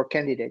work for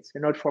candidates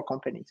and not for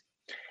companies.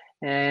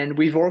 And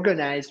we've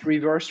organized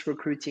reverse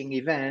recruiting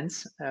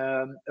events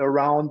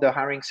around the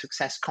Hiring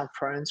Success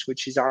Conference,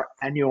 which is our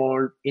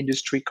annual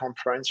industry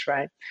conference,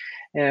 right?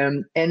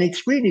 And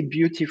it's really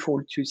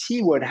beautiful to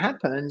see what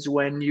happens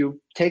when you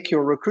take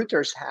your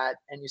recruiter's hat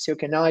and you say,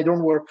 okay, now I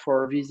don't work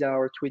for Visa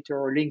or Twitter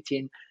or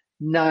LinkedIn.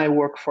 Now I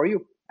work for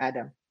you,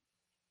 Adam.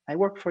 I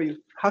work for you.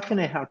 How can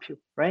I help you,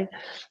 right?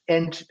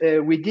 And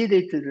we did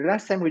it, the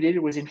last time we did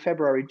it was in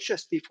February,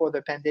 just before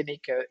the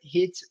pandemic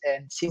hit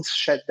and things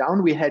shut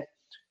down. We had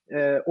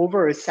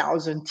over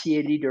 1,000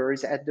 TA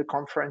leaders at the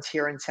conference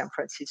here in San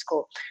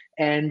Francisco.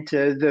 And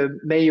the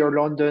mayor,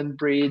 London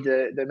Breed,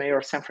 the mayor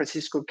of San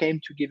Francisco came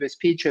to give a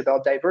speech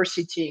about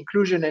diversity,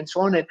 inclusion, and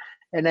so on.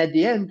 And at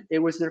the end, it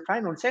was their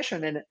final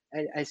session. And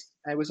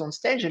I was on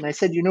stage and I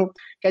said,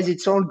 guys,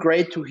 it's all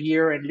great to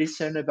hear and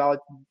listen about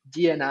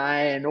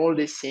D&I and all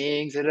these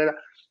things,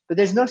 but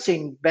there's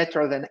nothing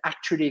better than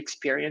actually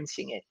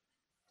experiencing it.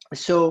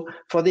 So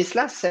for this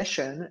last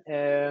session,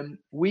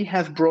 we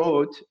have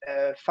brought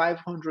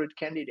 500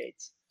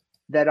 candidates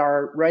that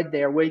are right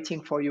there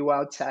waiting for you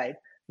outside.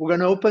 We're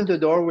going to open the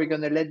door, we're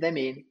going to let them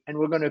in, and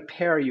we're going to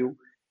pair you.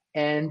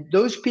 And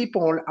those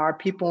people are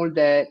people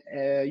that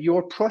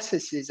your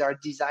processes are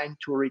designed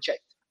to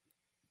reject.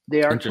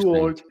 They are too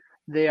old,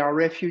 they are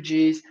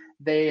refugees,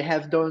 they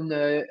have done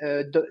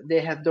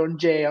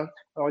jail,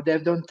 or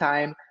they've done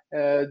time.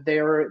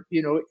 They're,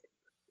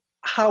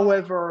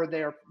 however,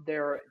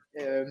 they're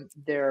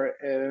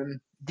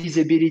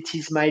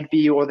disabilities might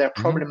be, or their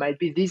problem might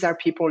be. These are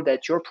people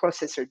that your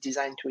process are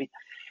designed to.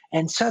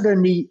 And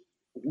suddenly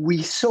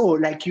we saw,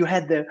 like, you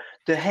had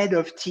the head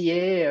of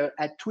TA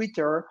at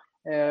Twitter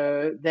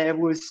that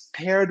was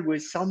paired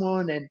with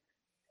someone,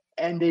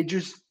 and they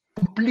just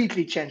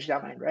completely changed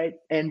their mind, right?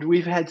 And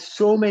we've had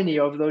so many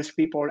of those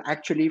people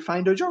actually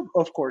find a job,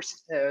 of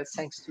course,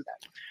 thanks to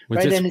that,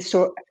 right? And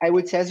so I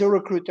would say, as a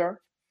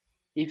recruiter,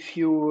 if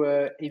you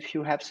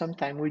have some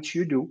time, which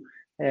you do,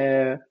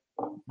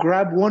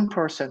 grab one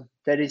person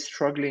that is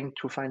struggling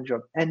to find a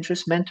job and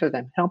just mentor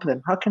them, help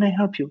them. How can I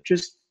help you?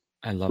 Just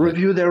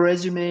review their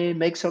resume,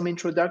 make some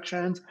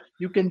introductions.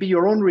 You can be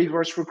your own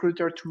reverse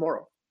recruiter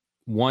tomorrow.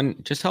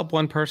 Just help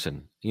one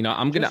person.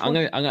 I'm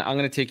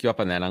gonna take you up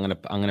on that. I'm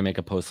gonna make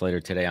a post later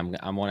today.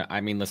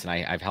 Listen,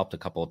 I've helped a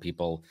couple of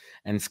people,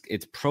 and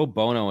it's pro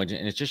bono, and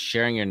it's just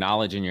sharing your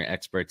knowledge and your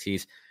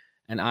expertise.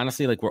 And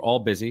honestly, like, we're all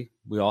busy.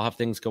 We all have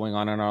things going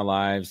on in our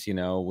lives,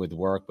 with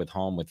work, with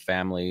home, with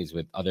families,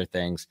 with other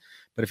things.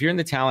 But if you're in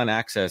the talent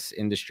access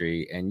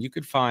industry and you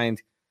could find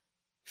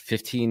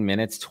 15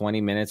 minutes, 20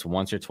 minutes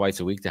once or twice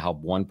a week to help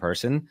one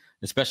person,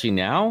 especially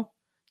now,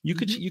 you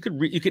could,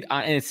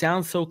 and it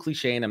sounds so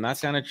cliche, and I'm not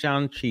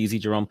sound cheesy,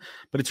 Jerome,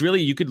 but it's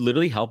really, you could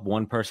literally help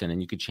one person and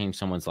you could change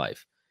someone's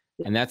life.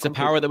 And that's the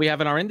power that we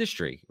have in our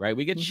industry, right?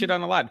 We get shit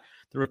on a lot.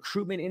 The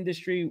recruitment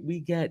industry, we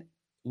get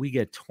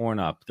torn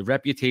up. The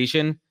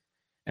reputation,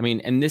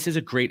 and this is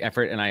a great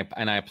effort, and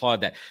I applaud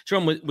that.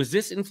 Jerome, was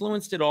this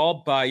influenced at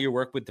all by your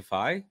work with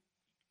Defy?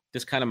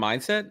 This kind of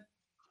mindset?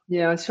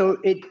 Yeah, so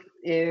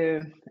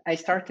I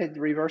started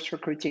reverse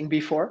recruiting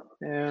before.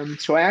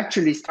 So I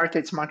actually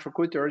started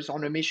SmartRecruiters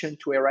on a mission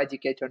to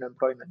eradicate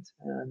unemployment.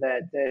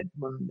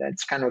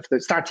 That's kind of the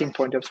starting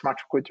point of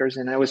SmartRecruiters.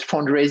 And I was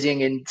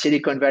fundraising in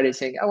Silicon Valley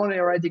saying, I want to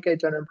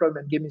eradicate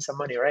unemployment, give me some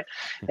money, right?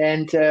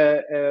 And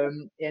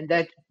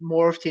that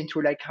morphed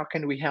into, like, how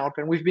can we help?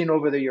 And we've been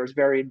over the years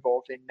very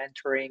involved in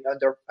mentoring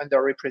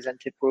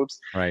underrepresented groups,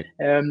 right?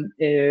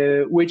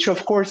 Which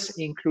of course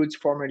includes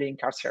formerly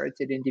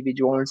incarcerated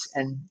individuals.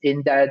 And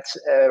in that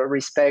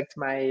respect,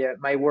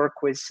 my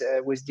work with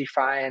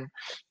Defy,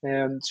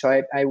 and so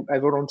I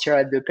volunteer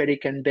at the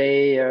Pelican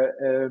Bay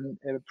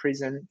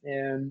prison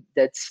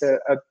that's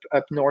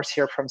up north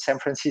here from San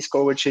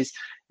Francisco, which is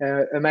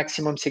a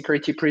maximum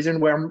security prison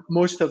where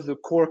most of the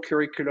core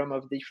curriculum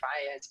of Defy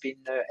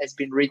has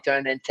been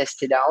written and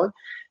tested out.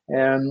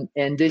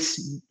 And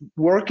this,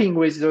 working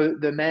with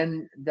the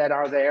men that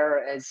are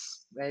there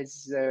it's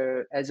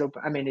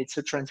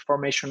a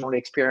transformational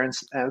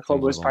experience for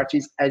both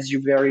parties, as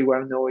you very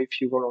well know if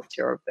you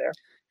volunteer up there.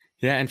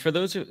 Yeah, and for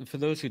those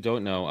who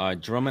don't know,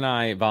 Jerome and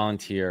I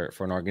volunteer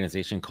for an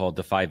organization called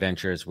Defy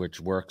Ventures,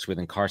 which works with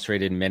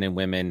incarcerated men and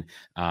women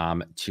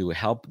to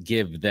help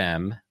give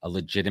them a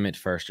legitimate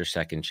first or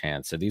second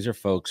chance. So these are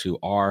folks who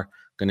are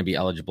going to be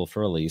eligible for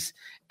release,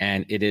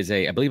 and it is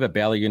I believe a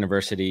Baylor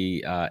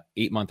University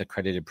 8-month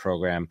accredited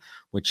program,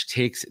 which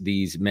takes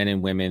these men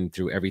and women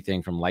through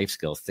everything from life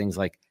skills, things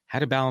like how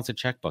to balance a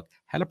checkbook,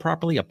 how to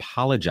properly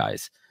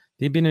apologize.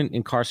 They've been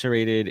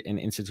incarcerated and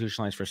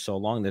institutionalized for so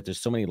long that there's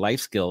so many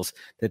life skills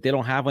that they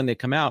don't have when they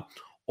come out,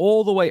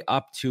 all the way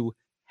up to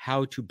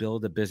how to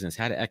build a business,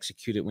 how to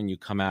execute it when you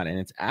come out. And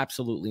it's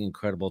absolutely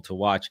incredible to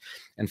watch.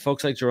 And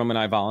folks like Jerome and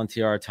I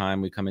volunteer our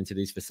time. We come into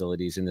these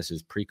facilities, and this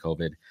is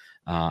pre-COVID,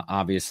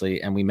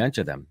 obviously, and we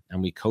mentor them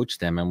and we coach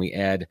them and we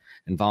add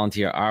and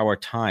volunteer our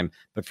time.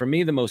 But for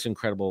me, the most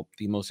incredible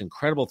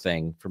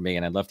thing for me,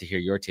 and I'd love to hear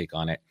your take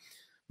on it,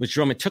 was,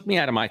 Jerome, it took me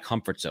out of my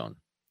comfort zone.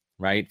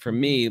 Right. For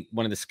me,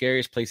 one of the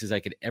scariest places I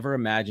could ever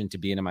imagine to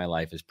be in my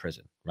life is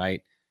prison.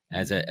 Right.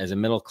 As a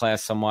middle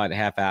class, somewhat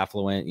half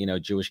affluent,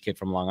 Jewish kid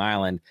from Long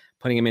Island,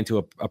 putting him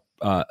into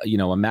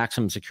a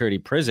maximum security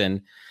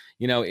prison,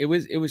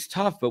 it was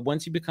tough. But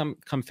once you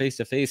come face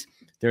to face,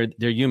 they're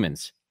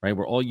humans. Right.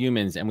 We're all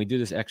humans. And we do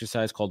this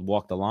exercise called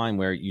Walk the Line,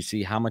 where you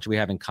see how much we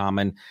have in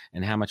common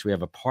and how much we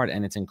have apart.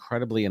 And it's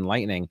incredibly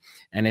enlightening.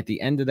 And at the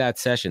end of that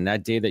session,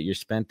 that day that you're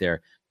spent there,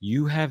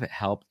 you have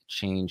helped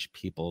change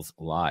people's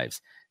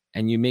lives.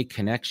 And you make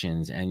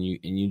connections, and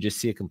you just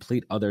see a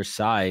complete other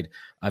side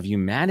of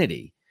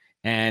humanity.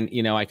 And,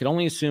 I could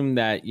only assume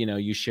that,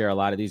 you share a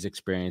lot of these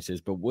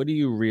experiences, but what do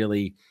you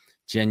really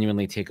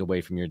genuinely take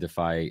away from your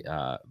Defy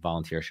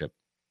volunteership?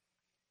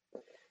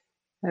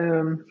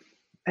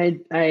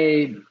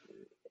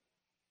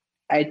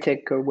 I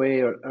take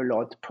away a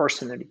lot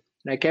personally.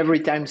 Like, every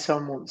time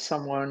someone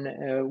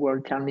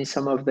will tell me,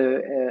 some of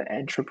the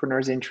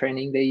entrepreneurs in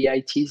training, the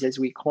EITs as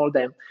we call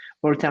them,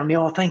 will tell me,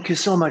 "Oh, thank you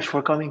so much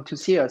for coming to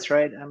see us."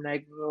 Right? I'm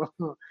like,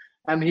 oh,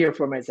 I'm here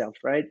for myself,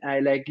 right?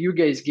 You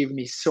guys give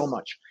me so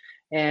much,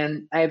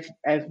 and I've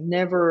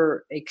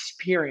never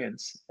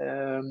experienced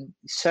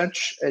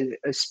such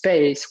a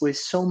space with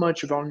so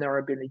much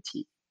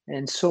vulnerability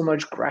and so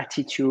much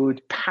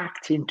gratitude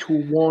packed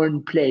into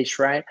one place,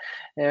 right?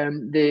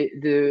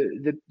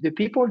 The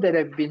people that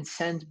have been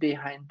sent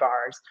behind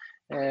bars,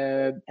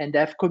 and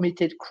they've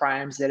committed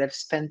crimes that have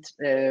spent,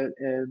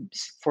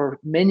 for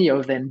many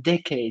of them,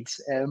 decades,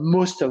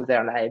 most of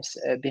their lives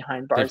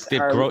behind bars.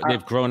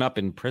 They've grown up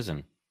in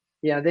prison.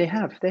 Yeah, they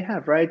have,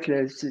 right?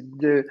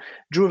 The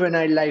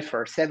juvenile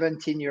lifer,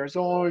 17 years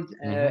old,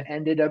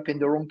 ended up in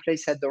the wrong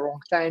place at the wrong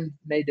time,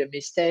 made a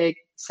mistake,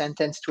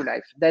 sentenced to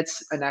life.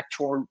 That's an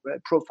actual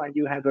profile.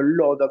 You have a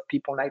lot of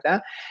people like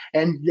that.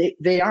 And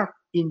they are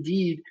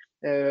indeed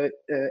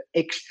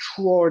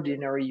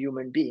extraordinary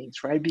human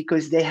beings, right?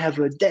 Because they have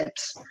a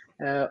depth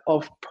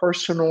of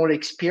personal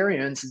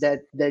experience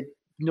that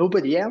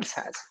nobody else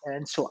has.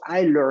 And so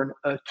I learn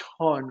a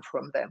ton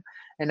from them.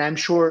 And I'm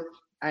sure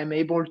I'm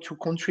able to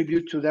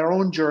contribute to their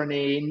own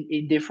journey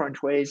in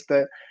different ways,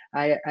 but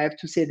I have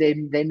to say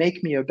they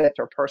make me a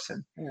better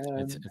person.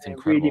 It's they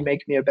incredible. really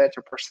make me a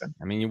better person.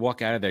 I mean, you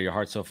walk out of there, your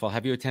heart's so full.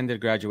 Have you attended a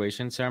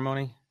graduation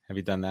ceremony? Have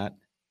you done that?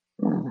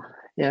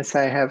 Yes,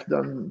 I have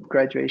done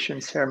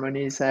graduation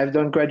ceremonies. I've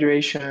done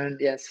graduation,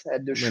 yes,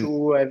 at the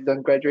SHU. I've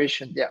done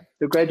graduation. Yeah,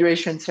 the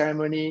graduation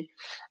ceremony.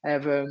 I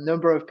have a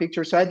number of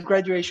pictures. So at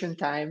graduation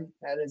time,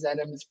 as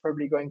Adam is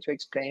probably going to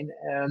explain,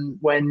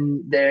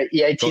 when the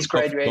EITs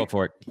graduate, go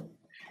for it.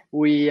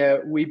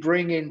 We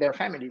bring in their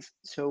families.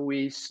 So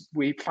we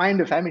find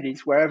the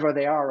families wherever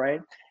they are,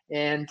 right?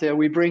 And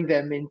we bring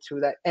them into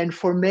that. And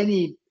for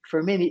many,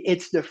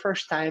 it's the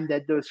first time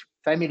that those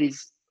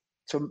families.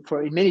 So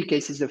in many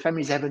cases, the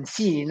families haven't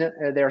seen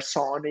their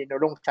son in a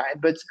long time,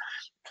 but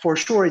for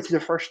sure, it's the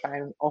first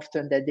time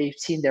often that they've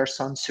seen their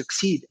son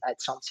succeed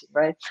at something,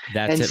 right?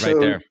 Right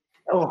there.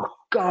 Oh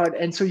God!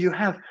 And so you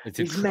have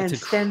these men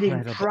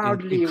standing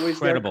proudly with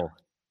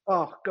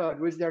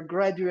their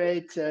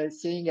graduate,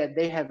 saying that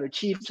they have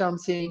achieved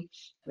something.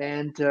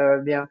 And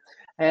I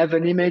have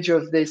an image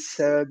of this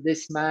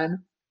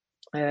man.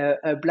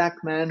 A black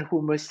man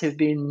who must have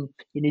been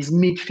in his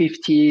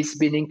mid-50s,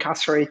 been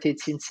incarcerated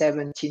since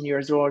 17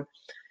 years old.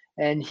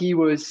 And he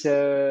was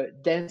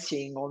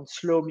dancing on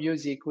slow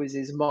music with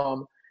his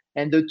mom.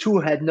 And the two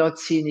had not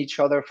seen each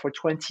other for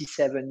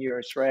 27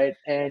 years, right?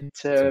 And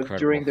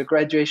during the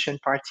graduation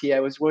party, I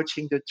was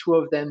watching the two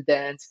of them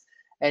dance.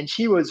 And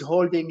she was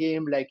holding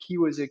him like he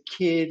was a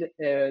kid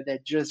that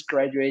just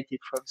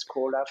graduated from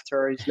school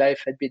after his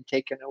life had been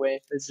taken away.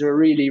 It was a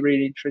really,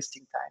 really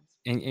interesting time.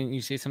 And you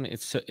say something,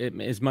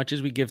 as much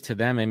as we give to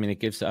them, I mean, it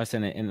gives to us.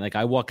 And like,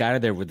 I walk out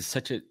of there with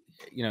such a,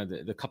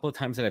 the couple of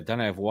times that I've done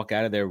it, I've walked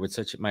out of there with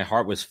my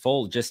heart was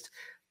full. Just,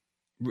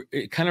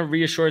 it kind of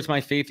reassures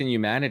my faith in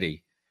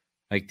humanity.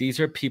 Like, these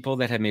are people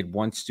that have made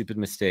one stupid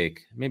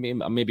mistake,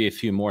 maybe a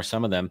few more,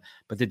 some of them,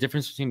 but the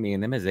difference between me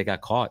and them is they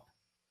got caught.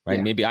 Right.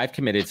 Yeah. Maybe I've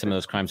committed some of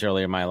those crimes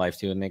earlier in my life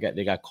too, and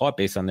they got caught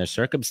based on their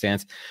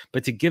circumstance.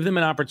 But to give them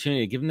an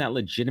opportunity, give them that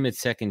legitimate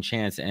second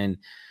chance, and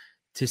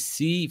to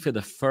see for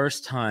the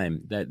first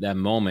time that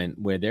moment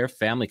where their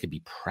family could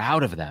be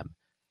proud of them,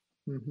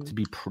 to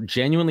be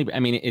genuinely, I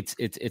mean, it's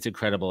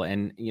incredible.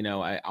 And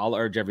I'll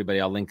urge everybody.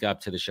 I'll link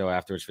up to the show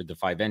afterwards for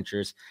Defy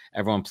Ventures.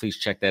 Everyone, please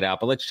check that out.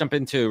 But let's jump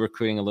into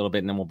recruiting a little bit,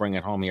 and then we'll bring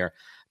it home here.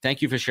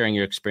 Thank you for sharing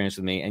your experience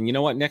with me. And you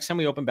know what? Next time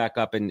we open back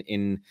up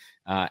in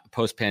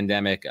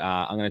post-pandemic,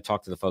 I'm going to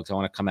talk to the folks. I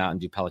want to come out and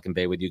do Pelican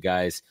Bay with you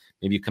guys.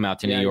 Maybe you come out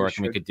to New York,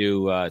 and we could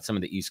do some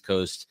of the East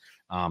Coast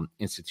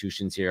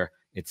institutions here.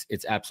 It's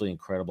absolutely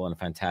incredible and a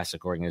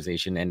fantastic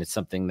organization, and it's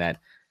something that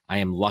I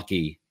am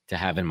lucky to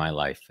have in my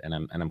life, and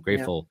I'm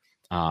grateful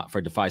for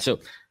Defy. So,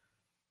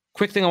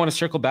 quick thing I want to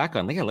circle back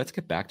on. Yeah, let's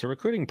get back to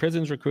recruiting,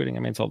 prisons recruiting.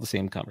 I mean, it's all the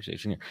same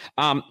conversation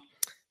here.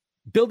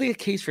 Building a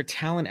case for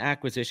talent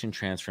acquisition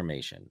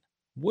transformation.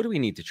 What do we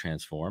need to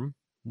transform?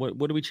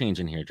 What are we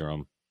changing here,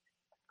 Jerome?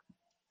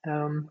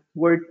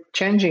 We're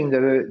changing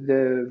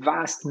the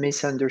vast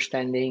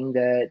misunderstanding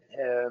that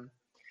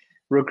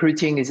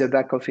recruiting is a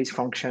back office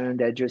function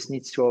that just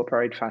needs to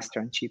operate faster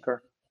and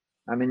cheaper.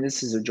 I mean,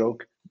 this is a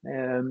joke.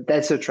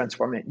 That's a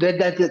transformation.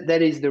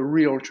 That is the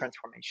real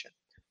transformation.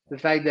 The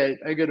fact that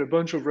I get a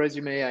bunch of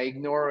resume, I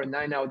ignore a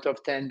 9 out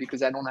of 10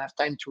 because I don't have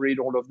time to read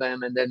all of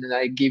them, and then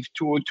I give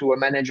 2 to a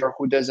manager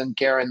who doesn't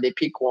care, and they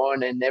pick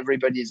 1, and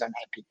everybody is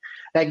unhappy.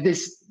 Like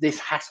this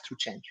has to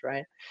change,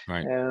 right?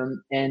 Right.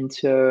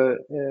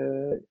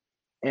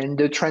 And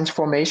the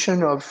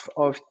transformation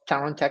of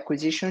talent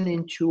acquisition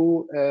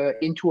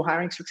into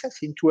hiring success,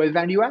 into a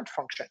value add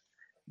function.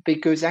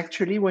 Because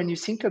actually, when you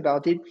think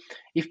about it,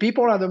 if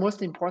people are the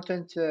most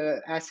important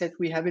asset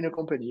we have in a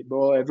company,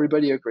 but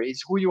everybody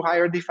agrees, who you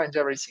hire defines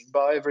everything,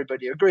 but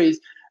everybody agrees,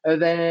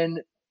 then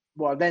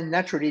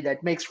naturally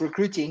that makes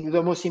recruiting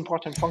the most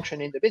important function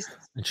in the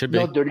business. It should be.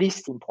 Not the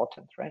least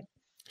important, right?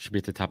 It should be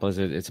at the top of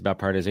it. It's about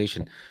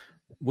prioritization.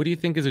 What do you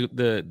think is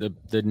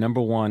the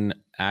number one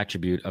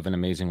attribute of an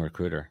amazing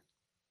recruiter?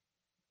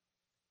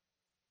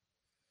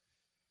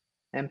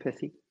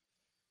 Empathy.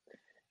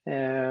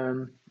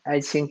 I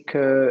think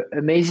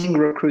amazing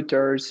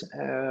recruiters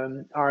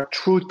are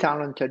true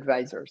talent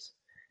advisors,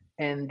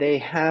 and they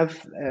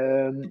have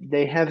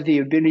the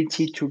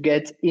ability to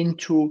get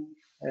into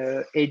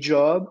a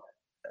job,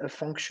 a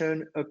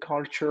function, a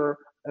culture,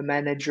 a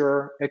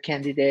manager, a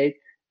candidate,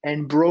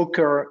 and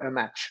broker a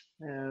match.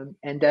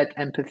 And that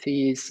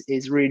empathy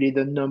is really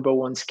the number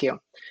one skill.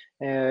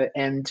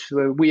 And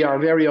we are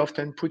very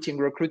often putting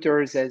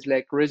recruiters as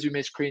like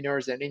resume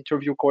screeners and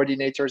interview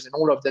coordinators and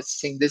all of this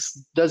thing.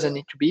 This doesn't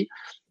need to be.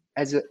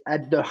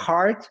 At the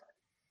heart,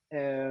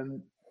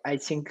 I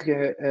think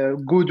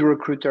good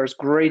recruiters,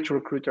 great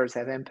recruiters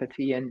have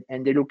empathy,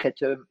 and they look at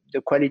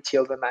the quality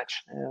of a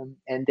match,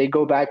 and they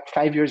go back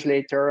 5 years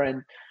later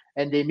and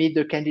they meet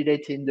the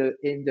candidate in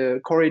the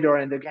corridor,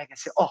 and the guy can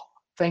say, "Oh,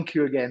 thank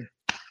you again.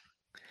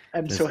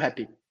 I'm so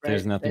happy." Right?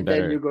 There's nothing and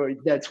better. Then you go,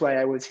 "That's why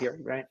I was here."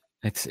 Right?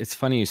 It's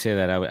funny you say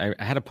that.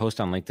 I had a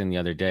post on LinkedIn the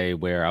other day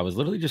where I was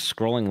literally just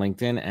scrolling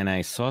LinkedIn and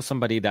I saw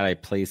somebody that I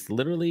placed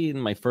literally in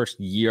my first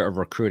year of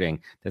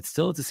recruiting that's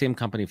still at the same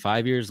company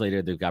 5 years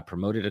later. They've got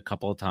promoted a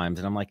couple of times.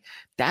 And I'm like,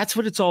 that's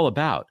what it's all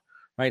about,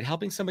 right?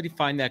 Helping somebody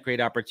find that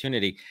great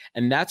opportunity.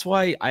 And that's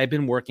why I've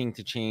been working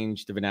to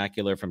change the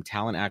vernacular from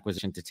talent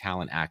acquisition to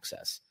talent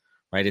access,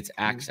 right? It's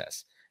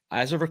access.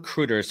 As a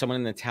recruiter, someone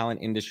in the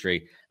talent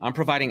industry, I'm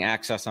providing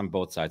access on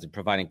both sides. I'm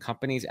providing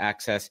companies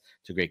access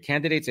to great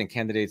candidates and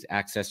candidates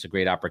access to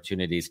great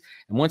opportunities.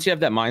 And once you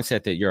have that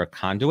mindset that you're a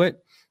conduit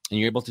and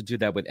you're able to do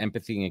that with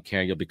empathy and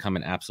care, you'll become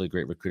an absolutely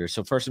great recruiter.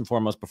 So first and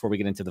foremost, before we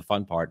get into the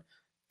fun part,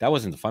 that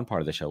wasn't the fun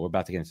part of the show. We're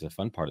about to get into the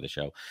fun part of the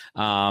show.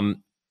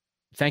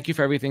 Thank you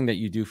for everything that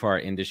you do for our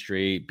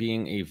industry,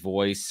 being a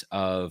voice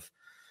of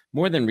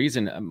more than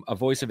reason, a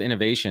voice of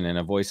innovation and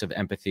a voice of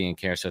empathy and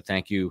care. So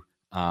thank you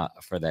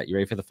for that. You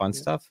ready for the fun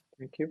stuff?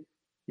 Thank you.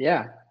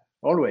 Yeah,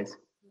 always.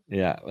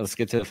 Yeah, let's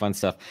get to the fun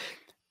stuff.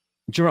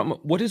 Jerome,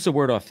 what does the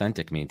word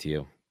authentic mean to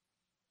you?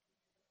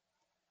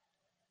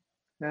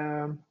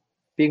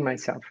 Being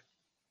myself.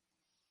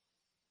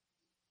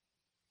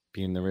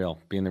 Being the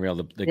real,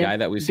 the guy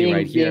that we see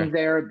right here.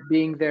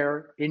 Being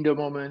there in the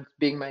moment,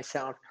 being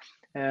myself.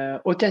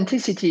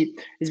 Authenticity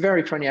is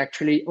very funny,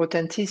 actually.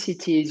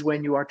 Authenticity is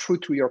when you are true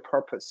to your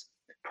purpose.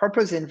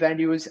 Purpose and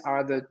values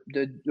are the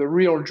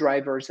real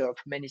drivers of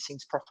many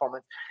things'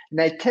 performance.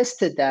 And I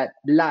tested that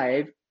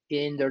live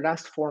in the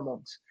last 4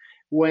 months.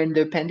 When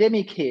the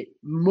pandemic hit,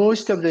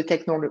 most of the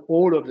technology,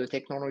 all of the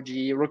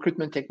technology,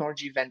 recruitment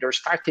technology vendors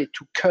started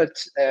to cut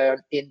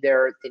in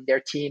their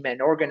team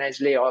and organize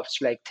layoffs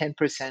like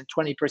 10%,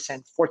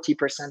 20%,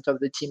 40% of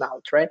the team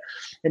out, right?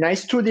 And I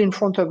stood in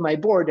front of my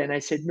board and I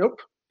said, nope,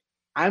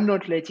 I'm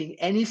not letting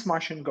any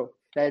Smartian go.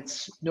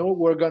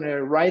 We're going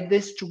to ride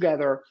this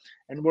together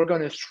and we're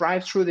going to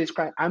strive through this.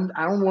 I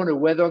don't want to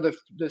weather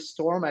the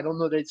storm. I don't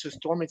know that it's a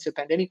storm, it's a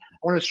pandemic. I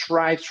want to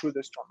strive through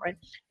the storm, right?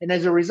 And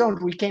as a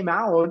result, we came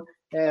out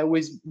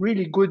with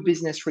really good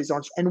business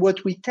results. And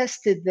what we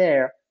tested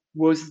there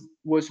was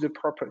the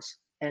purpose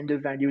and the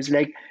values,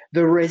 like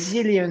the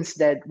resilience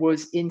that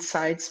was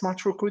inside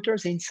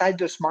SmartRecruiters, inside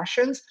the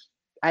Smartians.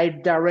 I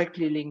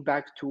directly link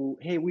back to,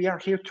 hey, we are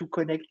here to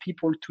connect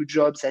people to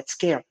jobs at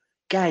scale.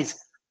 Guys,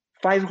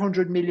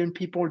 500 million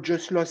people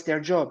just lost their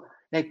job.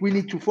 Like, we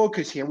need to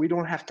focus here. We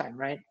don't have time,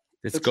 right?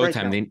 It's go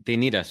time. They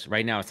need us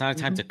right now. It's not a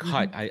time to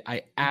cut.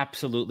 I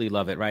absolutely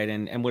love it, right?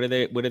 And what do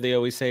they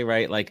always say,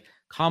 right? Like,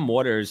 calm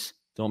waters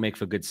don't make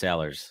for good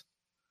sailors.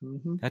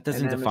 That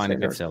doesn't define a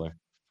good sailor.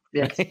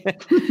 Yes.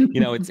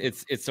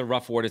 It's the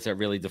rough waters that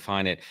really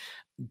define it.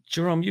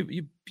 Jerome,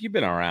 you've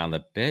been around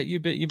a bit.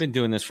 You've been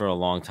doing this for a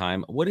long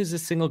time. What is the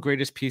single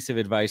greatest piece of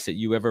advice that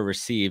you ever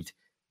received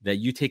that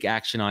you take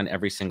action on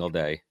every single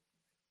day?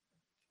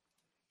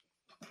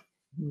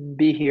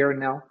 Be here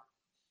now.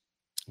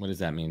 What does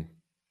that mean?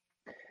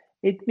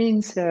 It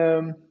means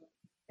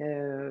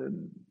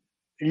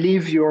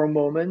live your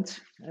moment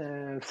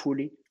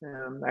fully.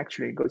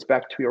 Actually, it goes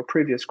back to your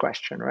previous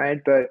question, right?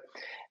 But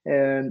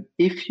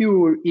if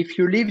you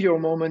live your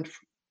moment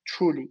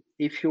truly,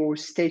 if you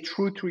stay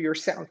true to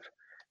yourself,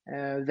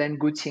 then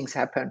good things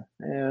happen.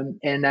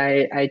 And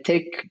I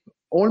take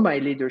all my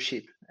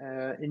leadership,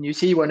 and you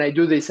see when I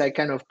do this, I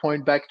kind of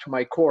point back to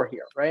my core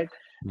here, right?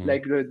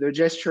 Like the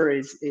gesture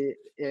is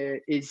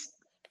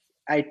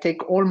I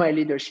take all my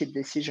leadership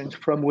decisions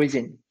from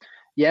within.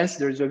 Yes,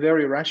 there's a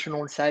very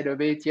rational side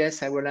of it.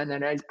 Yes, I will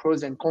analyze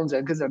pros and cons,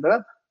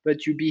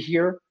 but you be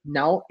here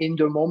now in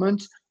the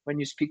moment when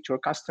you speak to a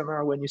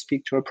customer, when you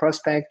speak to a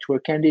prospect, to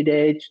a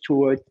candidate,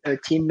 to a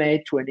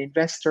teammate, to an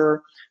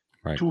investor,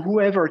 right, to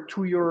whoever,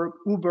 to your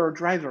Uber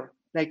driver.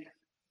 Like,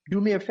 do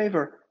me a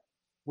favor.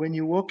 When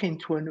you walk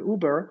into an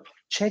Uber,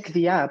 check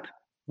the app,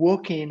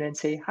 walk in and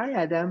say, hi,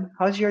 Adam,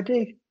 how's your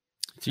day?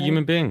 It's a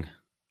human being.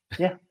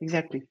 Yeah,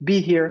 exactly.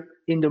 Be here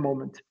in the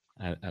moment.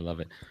 I love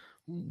it.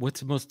 What's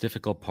the most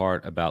difficult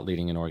part about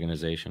leading an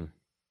organization?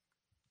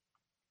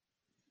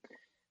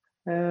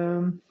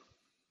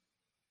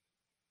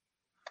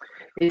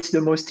 It's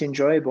the most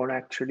enjoyable,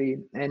 actually,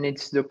 and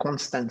it's the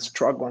constant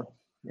struggle.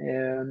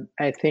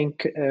 I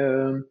think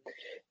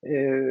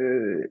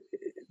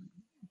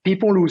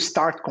people who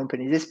start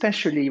companies,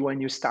 especially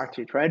when you start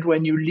it, right?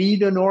 When you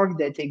lead an org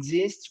that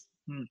exists,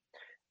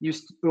 you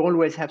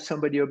always have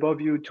somebody above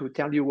you to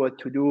tell you what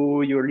to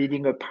do. You're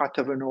leading a part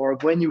of an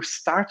org. When you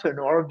start an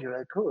org, you're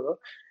like, oh,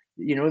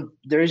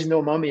 there is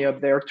no mommy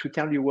up there to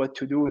tell you what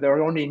to do. There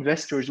are only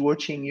investors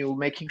watching you,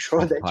 making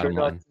sure that you're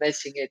not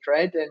messing it,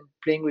 right? And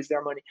playing with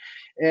their money.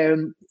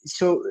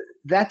 So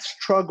that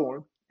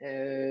struggle,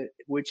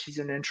 which is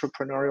an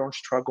entrepreneurial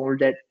struggle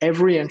that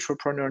every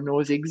entrepreneur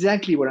knows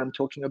exactly what I'm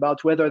talking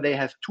about, whether they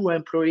have 2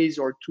 employees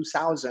or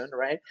 2,000,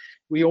 right?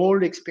 We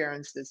all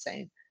experience the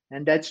same.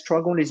 And that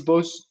struggle is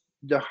both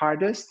the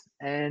hardest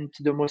and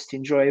the most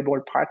enjoyable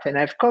part. And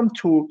I've come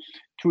to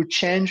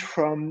change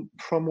from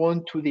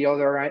one to the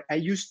other. I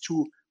used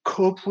to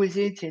cope with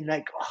it in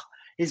like, oh,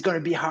 it's going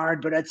to be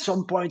hard, but at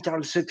some point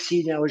I'll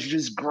succeed. I was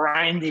just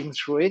grinding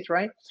through it,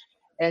 right?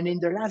 And in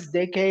the last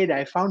decade,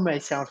 I found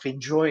myself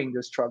enjoying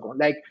the struggle.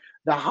 Like,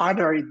 the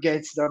harder it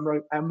gets,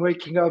 I'm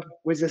waking up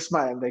with a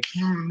smile. I'm like,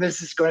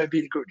 this is going to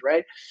be good,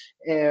 right?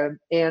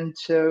 And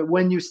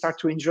when you start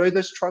to enjoy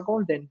the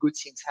struggle, then good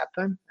things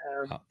happen.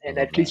 And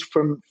at least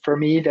for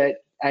me, that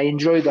I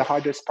enjoy the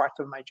hardest part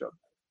of my job.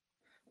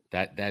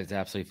 That is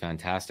absolutely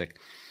fantastic.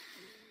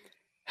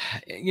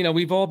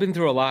 We've all been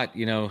through a lot,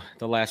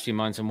 the last few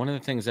months. And one of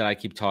the things that I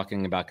keep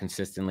talking about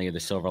consistently are the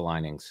silver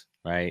linings,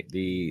 right?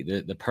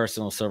 The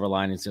personal silver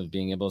linings of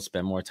being able to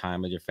spend more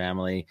time with your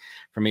family.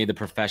 For me, the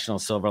professional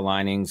silver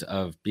linings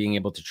of being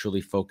able to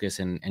truly focus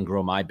and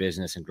grow my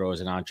business and grow as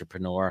an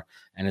entrepreneur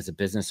and as a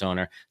business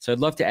owner. So I'd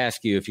love to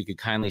ask you if you could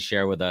kindly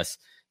share with us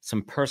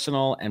some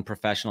personal and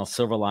professional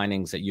silver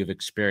linings that you've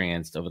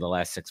experienced over the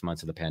last 6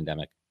 months of the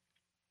pandemic.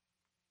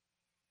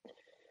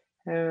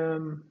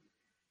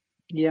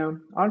 Yeah,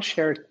 I'll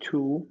share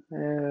 2.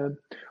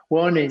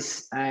 One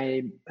is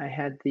I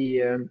had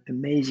the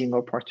amazing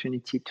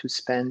opportunity to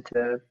spend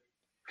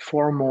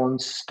 4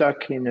 months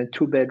stuck in a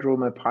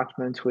 2-bedroom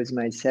apartment with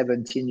my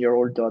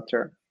 17-year-old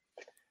daughter.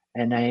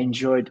 And I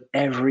enjoyed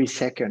every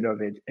second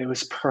of it. It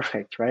was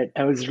perfect, right?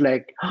 I was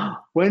like,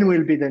 when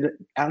will be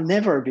I'll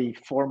never be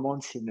 4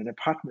 months in an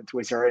apartment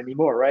with her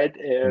anymore, right?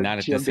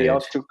 She'll be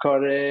off to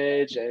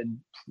college and,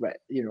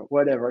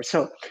 whatever.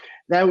 So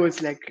that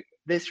was like,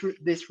 this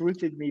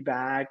rooted me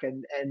back,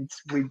 and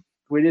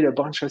we did a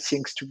bunch of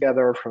things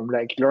together, from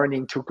like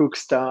learning to cook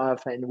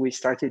stuff, and we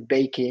started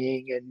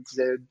baking and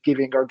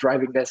giving our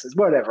driving lessons,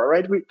 whatever,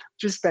 right? We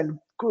just spent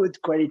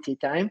good quality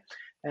time,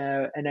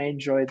 and I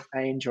enjoyed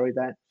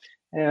that.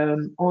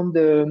 On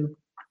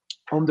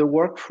the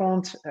work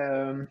front,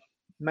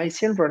 my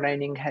silver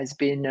lining has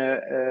been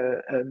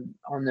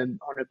on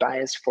a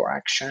bias for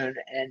action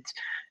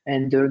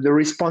and the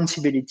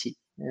responsibility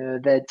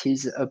that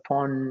is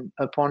upon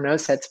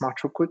us at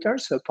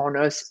SmartRecruiters, upon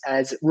us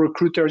as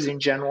recruiters in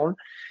general.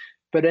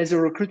 But as a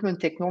recruitment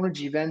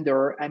technology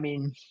vendor,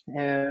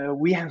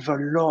 we have a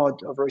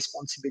lot of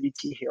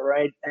responsibility here,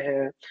 right?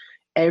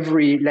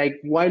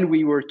 While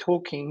we were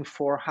talking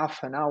for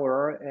half an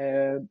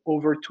hour,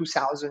 over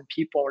 2,000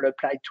 people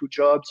applied to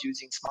jobs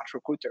using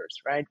SmartRecruiters,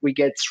 right? We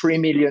get 3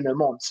 million a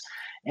month,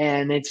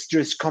 and it's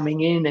just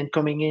coming in and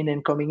coming in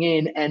and coming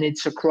in, and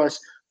it's across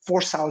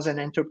 4,000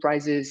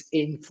 enterprises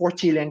in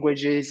 40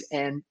 languages,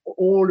 and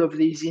all of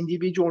these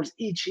individuals,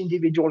 each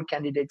individual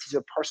candidate is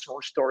a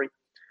personal story.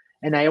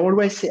 And I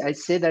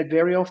say that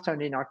very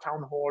often in our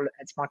town hall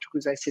at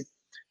SmartRecruiters. I said,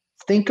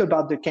 think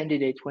about the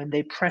candidate when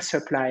they press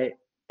apply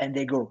and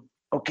they go,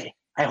 okay,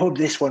 I hope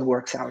this one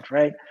works out,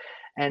 right?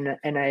 And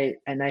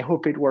I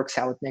hope it works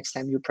out next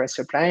time you press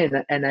apply.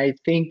 And I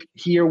think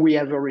here we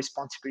have a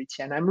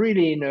responsibility. And I'm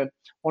really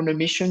on a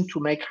mission to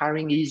make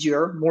hiring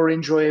easier, more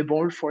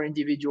enjoyable for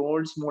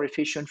individuals, more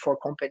efficient for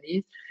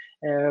companies,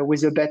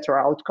 with a better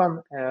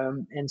outcome.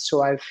 And so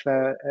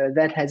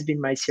that has been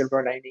my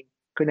silver lining,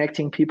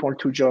 connecting people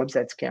to jobs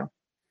at scale.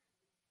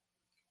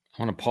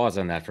 I want to pause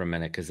on that for a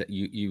minute, because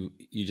you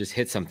just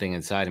hit something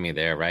inside of me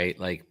there, right?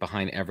 Like,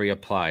 behind every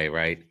apply,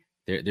 right?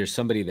 There's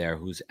somebody there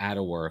who's out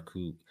of work,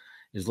 who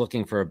is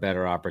looking for a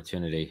better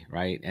opportunity,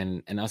 right?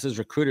 And us as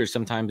recruiters,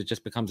 sometimes it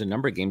just becomes a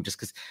number game just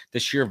because the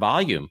sheer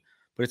volume.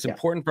 But it's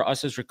important for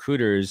us as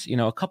recruiters,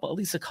 at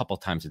least a couple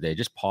times a day,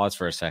 just pause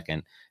for a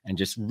second and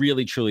just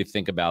really truly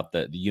think about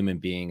the human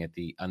being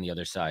on the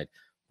other side,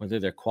 whether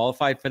they're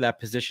qualified for that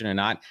position or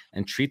not,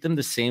 and treat them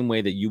the same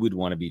way that you would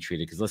want to be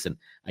treated. Because listen,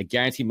 I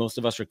guarantee most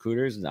of us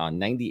recruiters,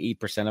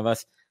 98% of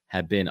us,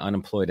 have been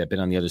unemployed, have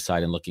been on the other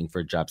side and looking for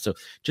a job. So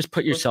just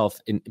put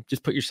yourself in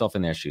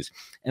their shoes.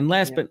 And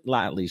last but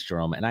not least,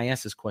 Jerome, and I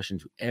ask this question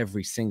to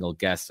every single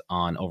guest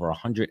on over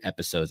 100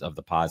 episodes of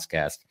the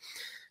podcast.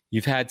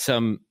 You've had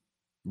some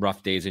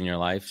rough days in your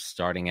life,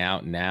 starting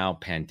out, now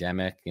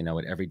pandemic,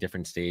 at every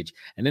different stage.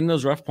 And in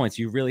those rough points,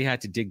 you really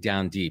had to dig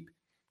down deep,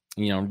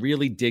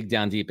 really dig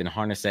down deep and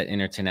harness that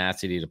inner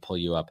tenacity to pull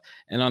you up.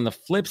 And on the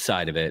flip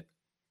side of it,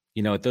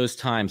 at those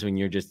times when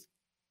you're just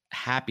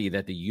happy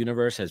that the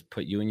universe has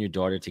put you and your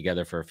daughter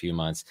together for a few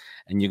months,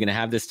 and you're going to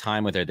have this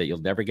time with her that you'll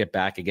never get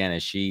back again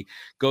as she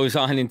goes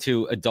on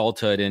into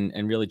adulthood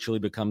and really truly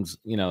becomes,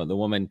 the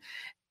woman.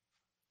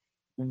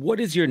 What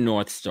is your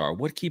North Star?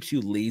 What keeps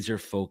you laser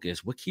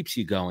focused? What keeps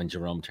you going,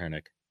 Jerome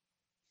Ternynck?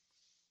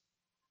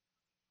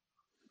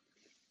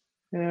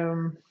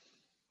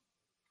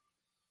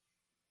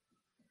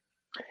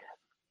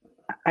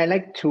 I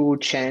like to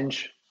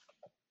change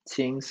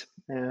things.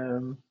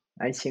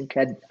 I think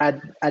at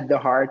the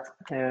heart,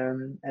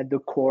 at the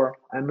core,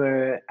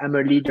 I'm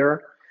a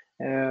leader.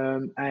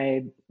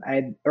 I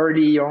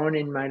early on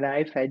in my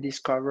life, I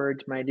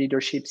discovered my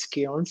leadership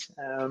skills.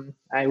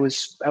 I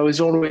was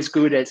always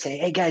good at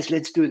saying, "Hey guys,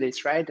 let's do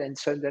this," right? And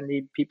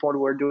suddenly people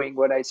were doing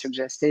what I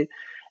suggested,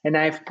 and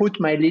I've put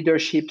my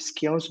leadership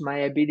skills, my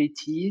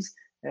abilities,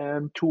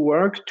 to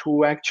work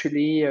to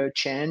actually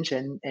change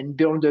and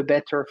build a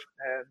better,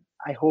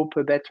 I hope,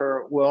 a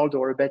better world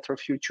or a better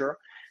future.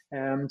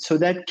 So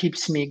that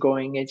keeps me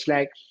going. It's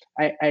like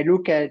I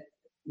look at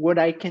what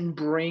I can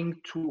bring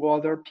to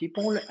other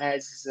people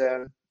as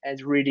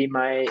really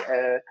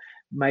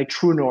my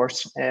true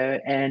north,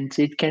 and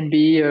it can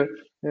be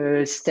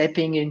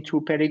stepping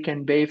into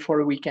Pelican Bay for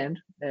a weekend.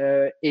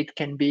 It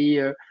can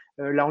be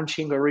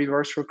launching a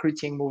reverse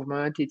recruiting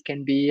movement. It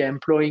can be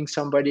employing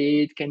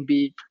somebody. It can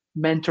be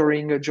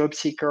mentoring a job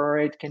seeker.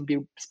 It can be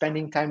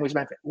spending time with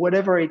my family.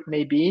 Whatever it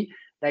may be.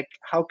 Like,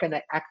 how can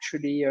I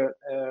actually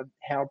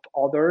help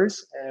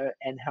others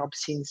and help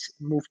things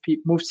move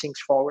things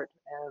forward?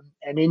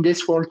 And in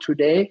this world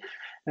today,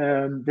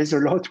 there's a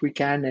lot we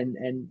can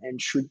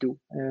and should do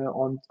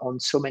on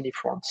so many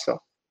fronts.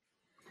 So,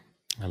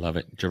 I love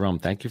it, Jerome.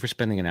 Thank you for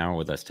spending an hour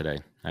with us today.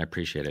 I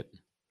appreciate it.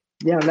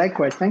 Yeah,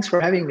 likewise. Thanks for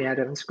having me,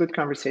 Adam. It's a good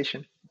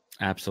conversation.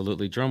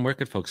 Absolutely. Jerome, where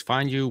could folks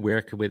find you?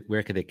 Where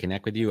could they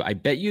connect with you? I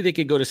bet you they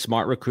could go to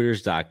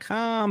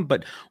smartrecruiters.com,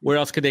 but where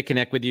else could they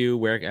connect with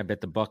you? I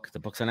bet the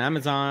book's on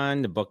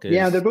Amazon. The book is...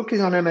 Yeah, the book is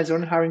on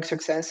Amazon, Hiring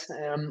Success.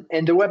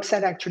 And the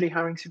website, actually,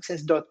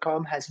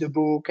 hiringsuccess.com, has the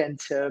book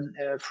and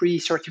free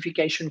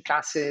certification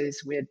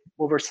classes. We had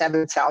over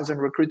 7,000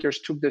 recruiters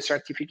took the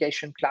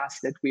certification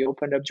class that we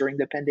opened up during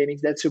the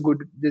pandemic. That's a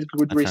good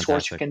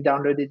resource. Fantastic. You can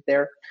download it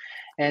there.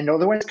 And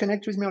otherwise,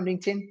 connect with me on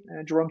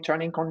LinkedIn, Jerome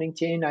Ternynck on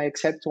LinkedIn. I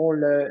accept all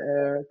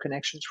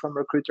connections from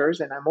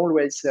recruiters, and I'm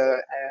always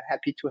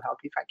happy to help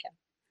if I can.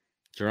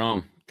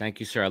 Jerome,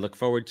 thank you, sir. I look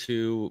forward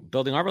to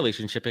building our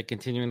relationship and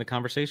continuing the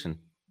conversation.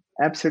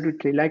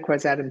 Absolutely.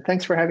 Likewise, Adam.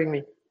 Thanks for having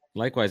me.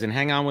 Likewise. And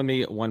hang on with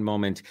me one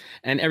moment.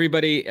 And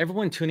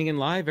everyone tuning in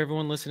live,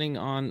 everyone listening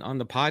on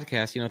the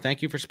podcast,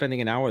 thank you for spending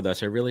an hour with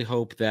us. I really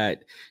hope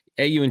that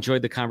A, you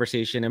enjoyed the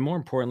conversation, and more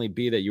importantly,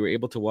 B, that you were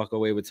able to walk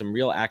away with some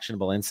real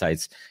actionable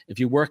insights. If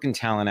you work in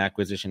talent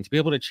acquisition, to be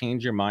able to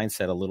change your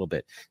mindset a little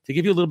bit, to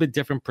give you a little bit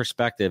different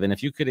perspective. And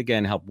if you could,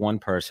 again, help one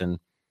person,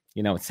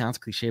 it sounds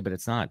cliche, but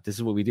it's not. This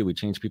is what we do. We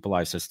change people's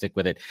lives, so stick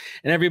with it.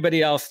 And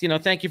everybody else,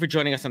 thank you for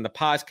joining us on the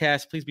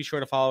podcast. Please be sure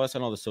to follow us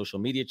on all the social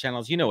media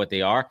channels. You know what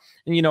they are.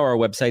 And our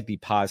website,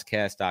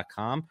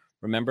 thepodcast.com.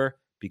 Remember,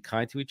 be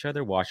kind to each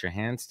other, wash your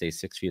hands, stay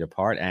 6 feet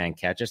apart, and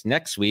catch us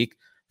next week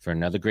for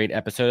another great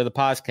episode of the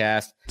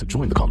podcast. To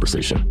join the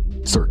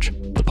conversation, search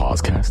the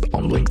podcast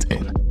on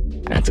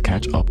LinkedIn. And to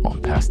catch up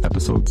on past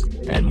episodes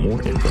and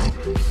more info,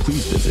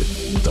 please visit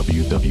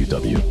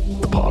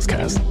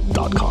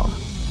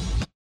www.thepodcast.com.